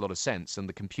 didn't make a lot of sense. And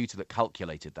the computer that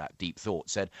calculated that deep thought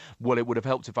said, "Well, it would have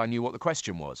helped if I knew what the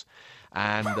question was."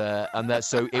 And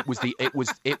so it was,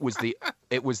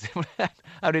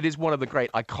 and it is one of the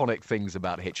great iconic things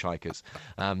about Hitchhikers.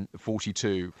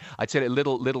 42. I tell you a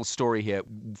little story here.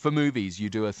 For movies, you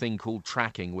do a thing called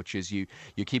tracking, which is you're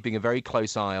keeping a very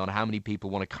close eye on how many people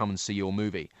want to come and see your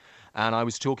movie. And I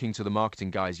was talking to the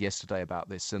marketing guys yesterday about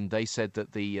this, and they said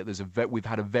that we've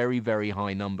had a very, very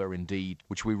high number indeed,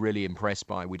 which we're really impressed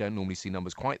by. We don't normally see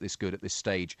numbers quite this good at this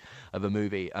stage of a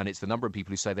movie, and it's the number of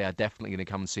people who say they are definitely going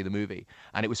to come and see the movie.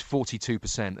 And it was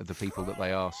 42% of the people that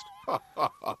they asked, which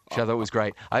I thought was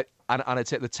great. And I'd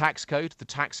say the tax code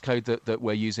that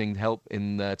we're using to help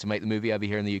to make the movie over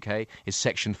here in the UK is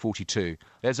Section 42.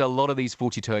 There's a lot of these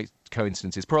 42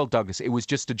 coincidences. Poor old Douglas, it was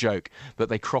just a joke, but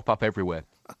they crop up everywhere.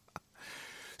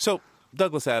 So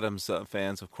Douglas Adams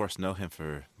fans, of course, know him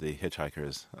for The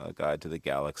Hitchhiker's Guide to the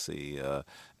Galaxy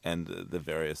and the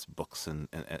various books and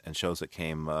shows that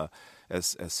came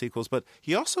as sequels. But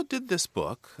he also did this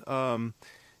book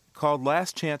called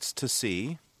Last Chance to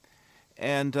See.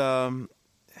 And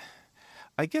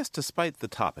I guess despite the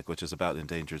topic, which is about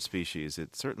endangered species,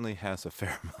 it certainly has a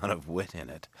fair amount of wit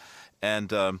in it.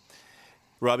 And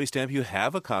Robbie Stamp, you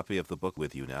have a copy of the book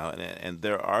with you now, and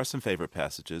there are some favorite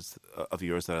passages of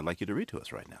yours that I'd like you to read to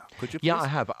us right now. Could you please? Yeah, I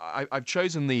have. I've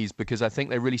chosen these because I think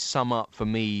they really sum up for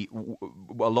me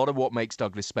a lot of what makes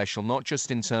Douglas special, not just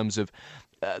in terms of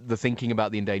the thinking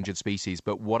about the endangered species,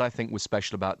 but what I think was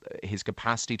special about his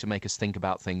capacity to make us think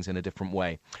about things in a different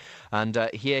way. And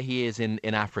here he is in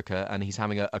Africa, and he's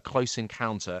having a close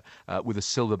encounter with a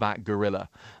silverback gorilla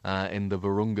in the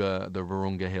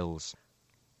Virunga Hills.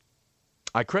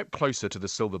 I crept closer to the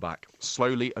silverback,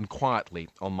 slowly and quietly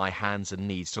on my hands and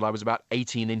knees, till I was about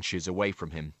 18 inches away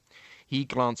from him. He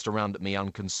glanced around at me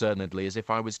unconcernedly, as if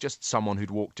I was just someone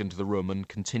who'd walked into the room, and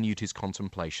continued his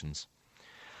contemplations.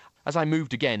 As I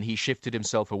moved again, he shifted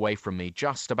himself away from me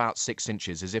just about 6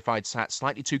 inches, as if I'd sat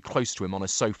slightly too close to him on a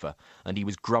sofa, and he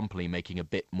was grumpily making a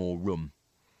bit more room.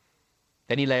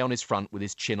 Then he lay on his front with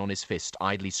his chin on his fist,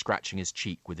 idly scratching his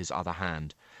cheek with his other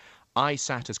hand. I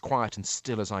sat as quiet and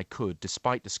still as I could,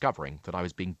 despite discovering that I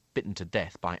was being bitten to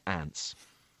death by ants.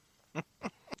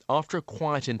 After a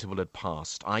quiet interval had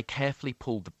passed, I carefully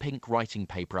pulled the pink writing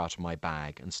paper out of my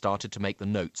bag and started to make the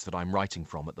notes that I'm writing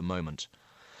from at the moment.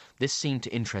 This seemed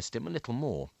to interest him a little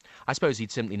more. I suppose he'd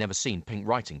simply never seen pink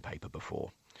writing paper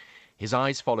before. His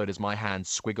eyes followed as my hand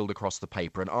squiggled across the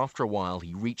paper, and after a while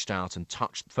he reached out and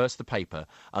touched first the paper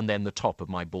and then the top of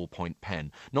my ballpoint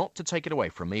pen, not to take it away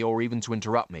from me or even to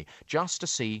interrupt me, just to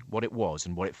see what it was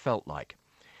and what it felt like.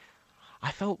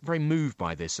 I felt very moved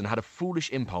by this and had a foolish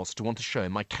impulse to want to show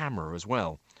him my camera as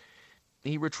well.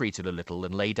 He retreated a little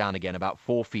and lay down again about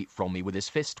 4 feet from me with his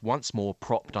fist once more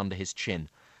propped under his chin.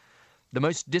 The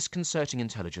most disconcerting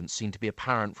intelligence seemed to be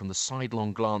apparent from the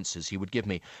sidelong glances he would give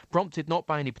me, prompted not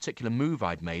by any particular move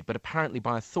I'd made, but apparently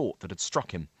by a thought that had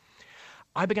struck him.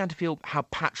 I began to feel how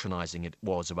patronising it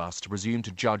was of us to presume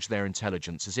to judge their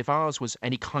intelligence, as if ours was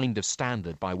any kind of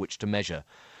standard by which to measure.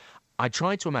 I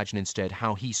tried to imagine instead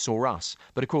how he saw us,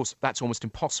 but of course that's almost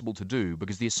impossible to do,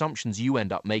 because the assumptions you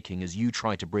end up making as you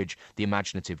try to bridge the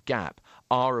imaginative gap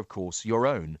are, of course, your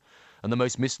own. And the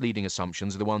most misleading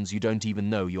assumptions are the ones you don't even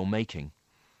know you're making.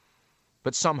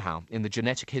 But somehow, in the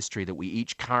genetic history that we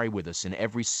each carry with us in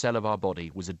every cell of our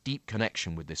body, was a deep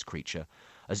connection with this creature,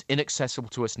 as inaccessible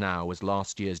to us now as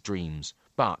last year's dreams,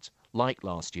 but, like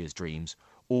last year's dreams,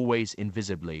 always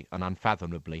invisibly and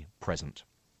unfathomably present.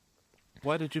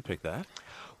 Why did you pick that?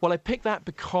 Well, I picked that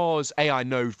because I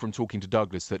know from talking to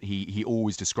Douglas that he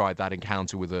always described that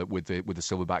encounter with the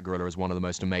silverback gorilla as one of the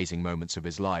most amazing moments of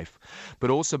his life,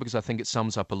 but also because I think it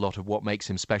sums up a lot of what makes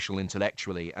him special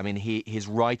intellectually. I mean, his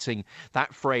writing,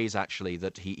 that phrase actually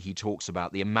that he talks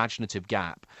about, the imaginative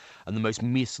gap, and the most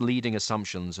misleading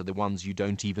assumptions are the ones you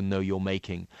don't even know you're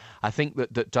making. I think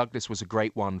that Douglas was a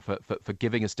great one for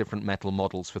giving us different mental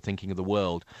models for thinking of the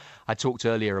world. I talked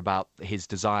earlier about his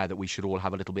desire that we should all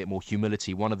have a little bit more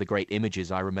humility. One of the great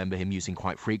images I remember him using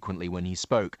quite frequently when he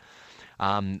spoke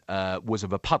was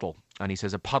of a puddle. And he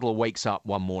says a puddle wakes up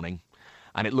one morning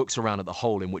and it looks around at the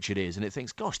hole in which it is and it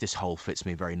thinks, gosh, this hole fits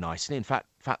me very nicely. In fact,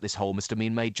 this hole must have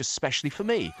been made just specially for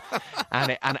me.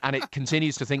 and it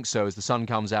continues to think so as the sun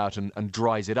comes out and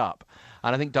dries it up.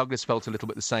 And I think Douglas felt a little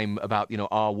bit the same about,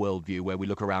 our worldview, where we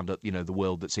look around at, the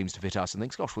world that seems to fit us and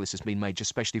thinks, gosh, well, this has been made just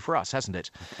specially for us, hasn't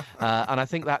it? And I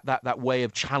think that way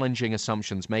of challenging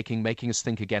assumptions, making us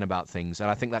think again about things, and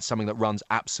I think that's something that runs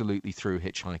absolutely through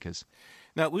Hitchhikers.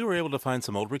 Now, we were able to find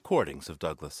some old recordings of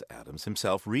Douglas Adams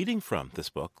himself reading from this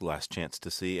book, Last Chance to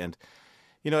See, and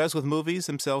as with movies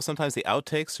themselves, sometimes the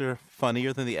outtakes are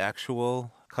funnier than the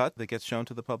actual cut that gets shown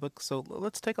to the public. So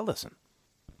let's take a listen.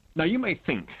 Now, you may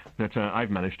think that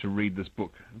I've managed to read this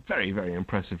book very, very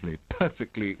impressively,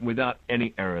 perfectly, without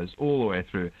any errors, all the way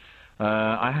through.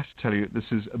 I have to tell you, this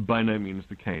is by no means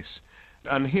the case.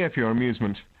 And here, for your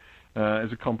amusement,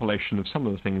 is a compilation of some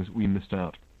of the things we missed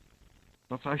out.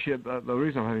 That's actually the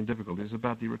reason I'm having difficulty is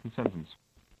about the written sentence.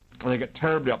 And they get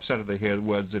terribly upset if they hear the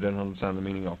words they don't understand the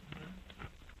meaning of.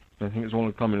 They think it's all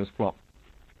a communist plot.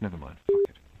 Never mind. Fuck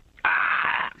it.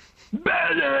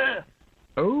 Better!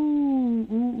 Oh,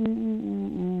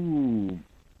 ooh.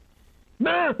 Did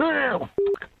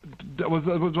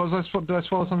I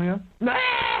swallow something up?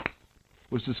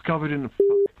 Was discovered in...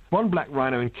 One black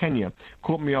rhino in Kenya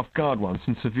caught me off guard once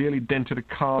and severely dented a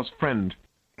car's friend.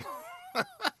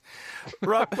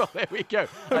 Well, there we go.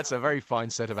 That's a very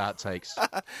fine set of outtakes.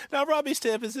 Now, Robbie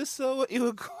Stamp, is this what you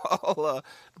would call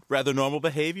rather normal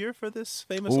behavior for this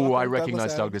famous author? Oh, I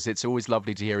recognise Douglas. It's always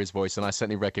lovely to hear his voice, and I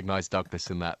certainly recognise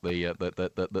Douglas in that,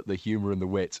 the humour and the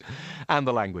wit and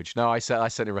the language. No, I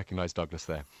certainly recognise Douglas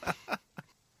there.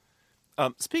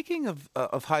 Speaking of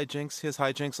hijinks, his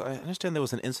hijinks, I understand there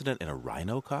was an incident in a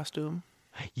rhino costume.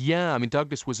 Yeah, I mean,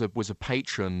 Douglas was a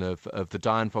patron of the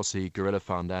Dian Fossey Gorilla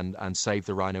Fund and Save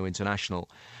the Rhino International.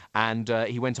 And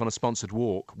he went on a sponsored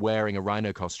walk wearing a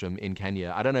rhino costume in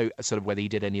Kenya. I don't know sort of whether he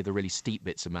did any of the really steep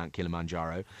bits of Mount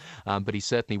Kilimanjaro, but he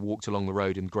certainly walked along the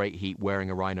road in great heat wearing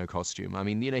a rhino costume. I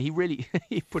mean, he really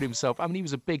he put himself... I mean, he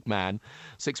was a big man,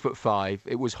 6'5".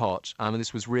 It was hot. I mean,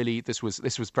 this was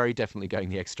very definitely going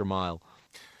the extra mile.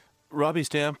 Robbie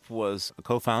Stamp was a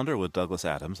co-founder with Douglas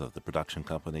Adams of the production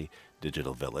company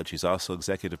Digital Village. He's also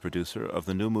executive producer of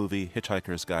the new movie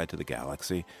Hitchhiker's Guide to the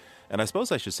Galaxy. And I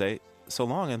suppose I should say, so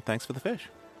long and thanks for the fish.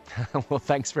 Well,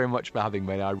 thanks very much for having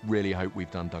me. I really hope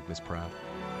we've done Douglas proud.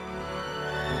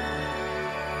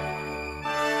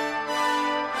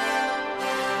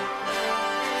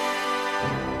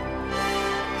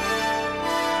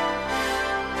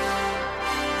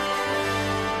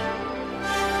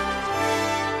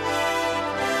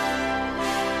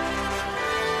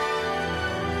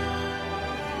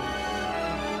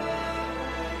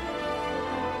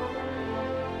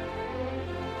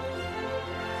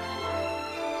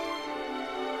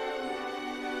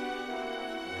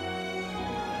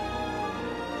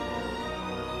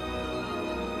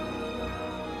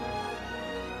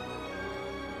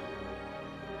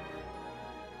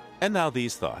 And now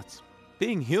these thoughts.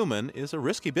 Being human is a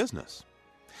risky business.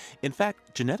 In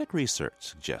fact, genetic research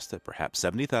suggests that perhaps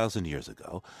 70,000 years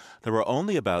ago, there were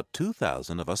only about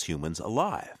 2,000 of us humans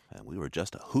alive, and we were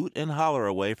just a hoot and holler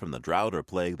away from the drought or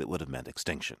plague that would have meant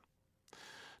extinction.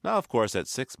 Now, of course, at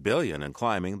 6 billion and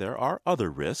climbing, there are other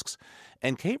risks,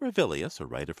 and Kate Revilius, a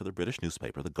writer for the British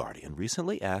newspaper The Guardian,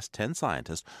 recently asked 10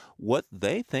 scientists what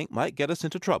they think might get us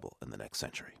into trouble in the next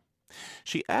century.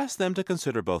 She asked them to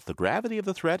consider both the gravity of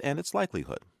the threat and its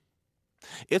likelihood.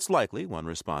 It's likely, one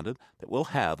responded, that we'll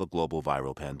have a global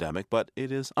viral pandemic, but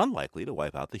it is unlikely to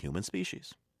wipe out the human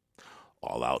species.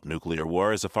 All-out nuclear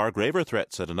war is a far graver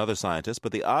threat, said another scientist,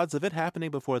 but the odds of it happening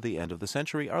before the end of the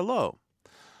century are low.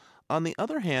 On the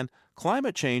other hand,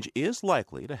 climate change is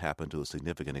likely to happen to a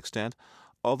significant extent,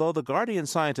 although the Guardian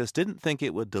scientists didn't think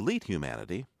it would delete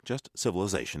humanity, just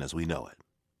civilization as we know it.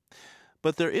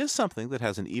 But there is something that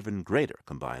has an even greater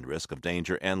combined risk of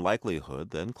danger and likelihood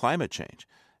than climate change,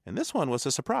 and this one was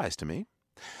a surprise to me.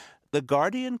 The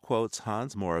Guardian quotes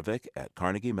Hans Moravec at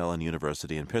Carnegie Mellon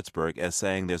University in Pittsburgh as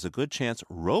saying there's a good chance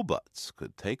robots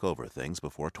could take over things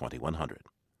before 2100.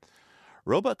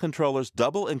 Robot controllers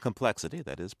double in complexity,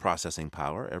 that is, processing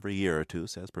power, every year or two,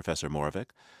 says Professor Moravec.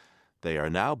 They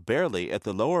are now barely at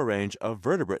the lower range of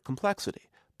vertebrate complexity,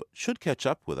 but should catch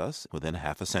up with us within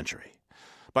half a century.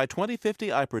 By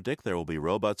 2050, I predict there will be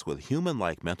robots with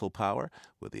human-like mental power,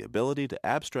 with the ability to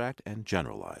abstract and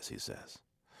generalize, he says.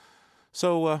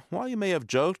 So, while you may have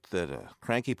joked that a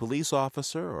cranky police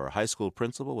officer or a high school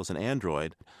principal was an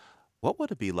android, what would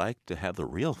it be like to have the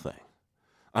real thing?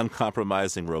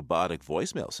 Uncompromising robotic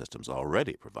voicemail systems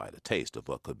already provide a taste of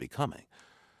what could be coming.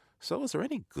 So is there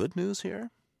any good news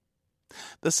here?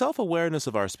 The self-awareness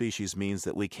of our species means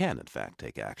that we can, in fact,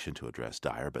 take action to address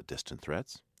dire but distant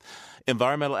threats.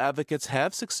 Environmental advocates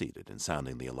have succeeded in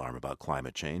sounding the alarm about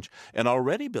climate change, and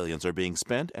already billions are being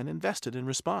spent and invested in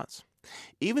response.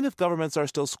 Even if governments are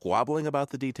still squabbling about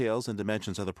the details and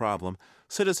dimensions of the problem,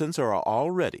 citizens are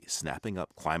already snapping up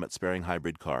climate-sparing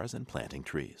hybrid cars and planting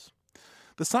trees.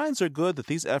 The signs are good that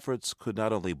these efforts could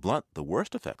not only blunt the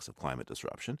worst effects of climate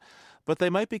disruption, but they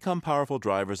might become powerful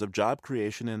drivers of job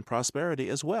creation and prosperity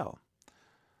as well.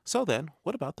 So then,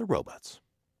 what about the robots?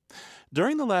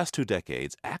 During the last 2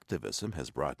 decades, activism has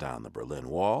brought down the Berlin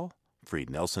Wall, freed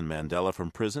Nelson Mandela from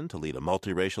prison to lead a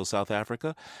multiracial South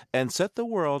Africa, and set the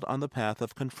world on the path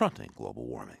of confronting global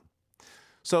warming.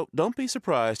 So don't be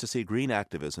surprised to see green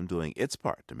activism doing its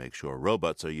part to make sure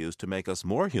robots are used to make us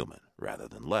more human rather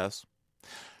than less.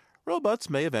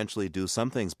 Robots may eventually do some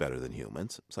things better than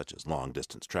humans, such as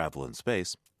long-distance travel in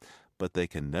space, but they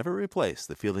can never replace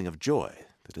the feeling of joy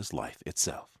that is life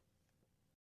itself.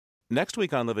 Next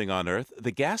week on Living on Earth,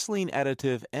 the gasoline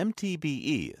additive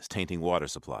MTBE is tainting water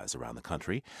supplies around the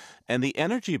country, and the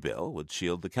energy bill would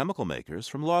shield the chemical makers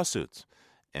from lawsuits.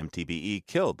 MTBE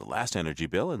killed the last energy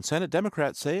bill, and Senate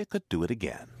Democrats say it could do it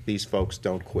again. These folks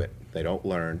don't quit. They don't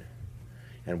learn.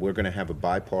 And we're going to have a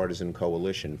bipartisan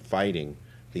coalition fighting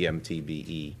the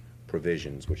MTBE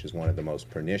provisions, which is one of the most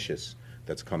pernicious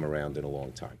that's come around in a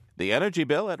long time. The energy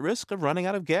bill at risk of running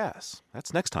out of gas.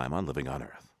 That's next time on Living on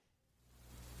Earth.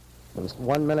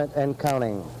 1 minute and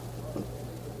counting.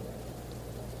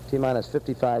 T-minus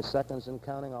 55 seconds and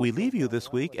counting. We leave you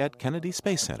this week at Kennedy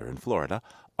Space Center in Florida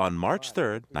on March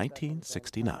 3rd,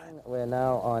 1969. We're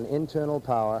now on internal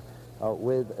power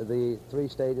with the 3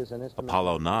 stages and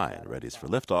Apollo 9 readies for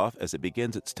liftoff as it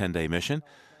begins its 10-day mission.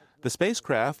 The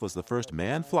spacecraft was the first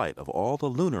manned flight of all the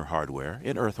lunar hardware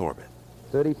in Earth orbit.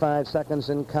 35 seconds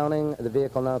and counting. The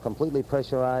vehicle now completely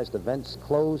pressurized. The vents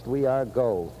closed. We are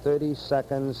go. 30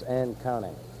 seconds and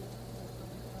counting.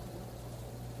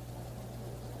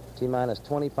 T-minus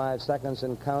 25 seconds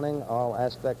and counting. All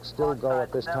aspects still go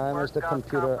at this time as the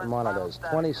computer monitors.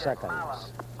 20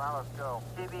 seconds.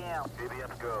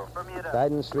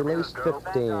 Guidance released.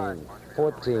 15,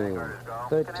 14,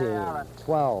 13,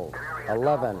 12,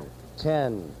 11,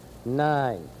 10,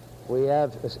 9. We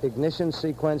have ignition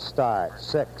sequence start.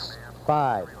 6,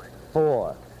 5,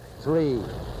 4, 3,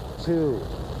 2,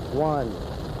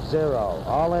 1, 0.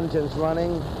 All engines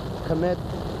running. Commit.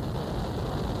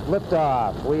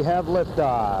 Liftoff. We have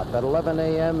liftoff at 11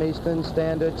 a.m. Eastern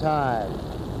Standard Time.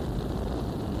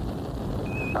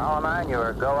 Apollo 9, you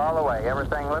are go all the way.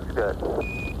 Everything looks good.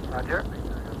 Roger.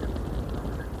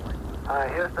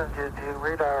 Houston, did you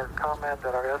read our comment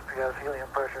that our SPS helium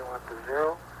pressure went to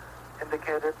 0?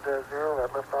 Indicated 0 at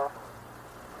liftoff.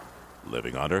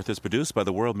 Living on Earth is produced by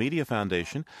the World Media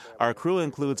Foundation. Our crew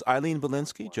includes Eileen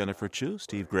Belinsky, Jennifer Chu,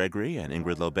 Steve Gregory, and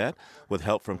Ingrid Lobet, with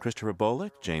help from Christopher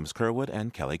Bolick, James Kerwood,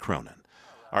 and Kelly Cronin.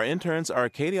 Our interns are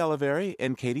Katie Oliveri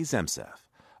and Katie Zemsev.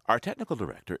 Our technical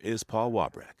director is Paul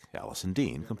Wabreck. Allison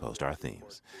Dean composed our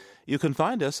themes. You can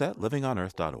find us at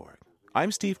livingonearth.org.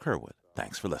 I'm Steve Kerwood.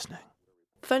 Thanks for listening.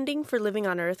 Funding for Living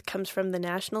on Earth comes from the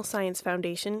National Science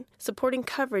Foundation, supporting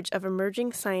coverage of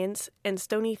emerging science, and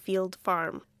Stonyfield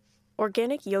Farm.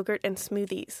 Organic yogurt and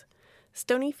smoothies.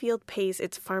 Stonyfield pays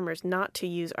its farmers not to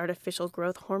use artificial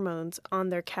growth hormones on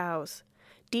their cows.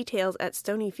 Details at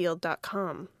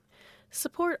stonyfield.com.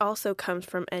 Support also comes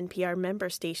from NPR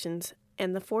member stations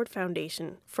and the Ford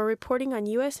Foundation for reporting on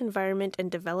U.S. environment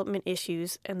and development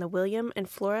issues, and the William and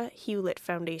Flora Hewlett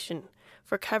Foundation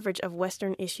for coverage of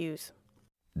Western issues.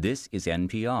 This is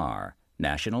NPR,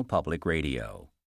 National Public Radio.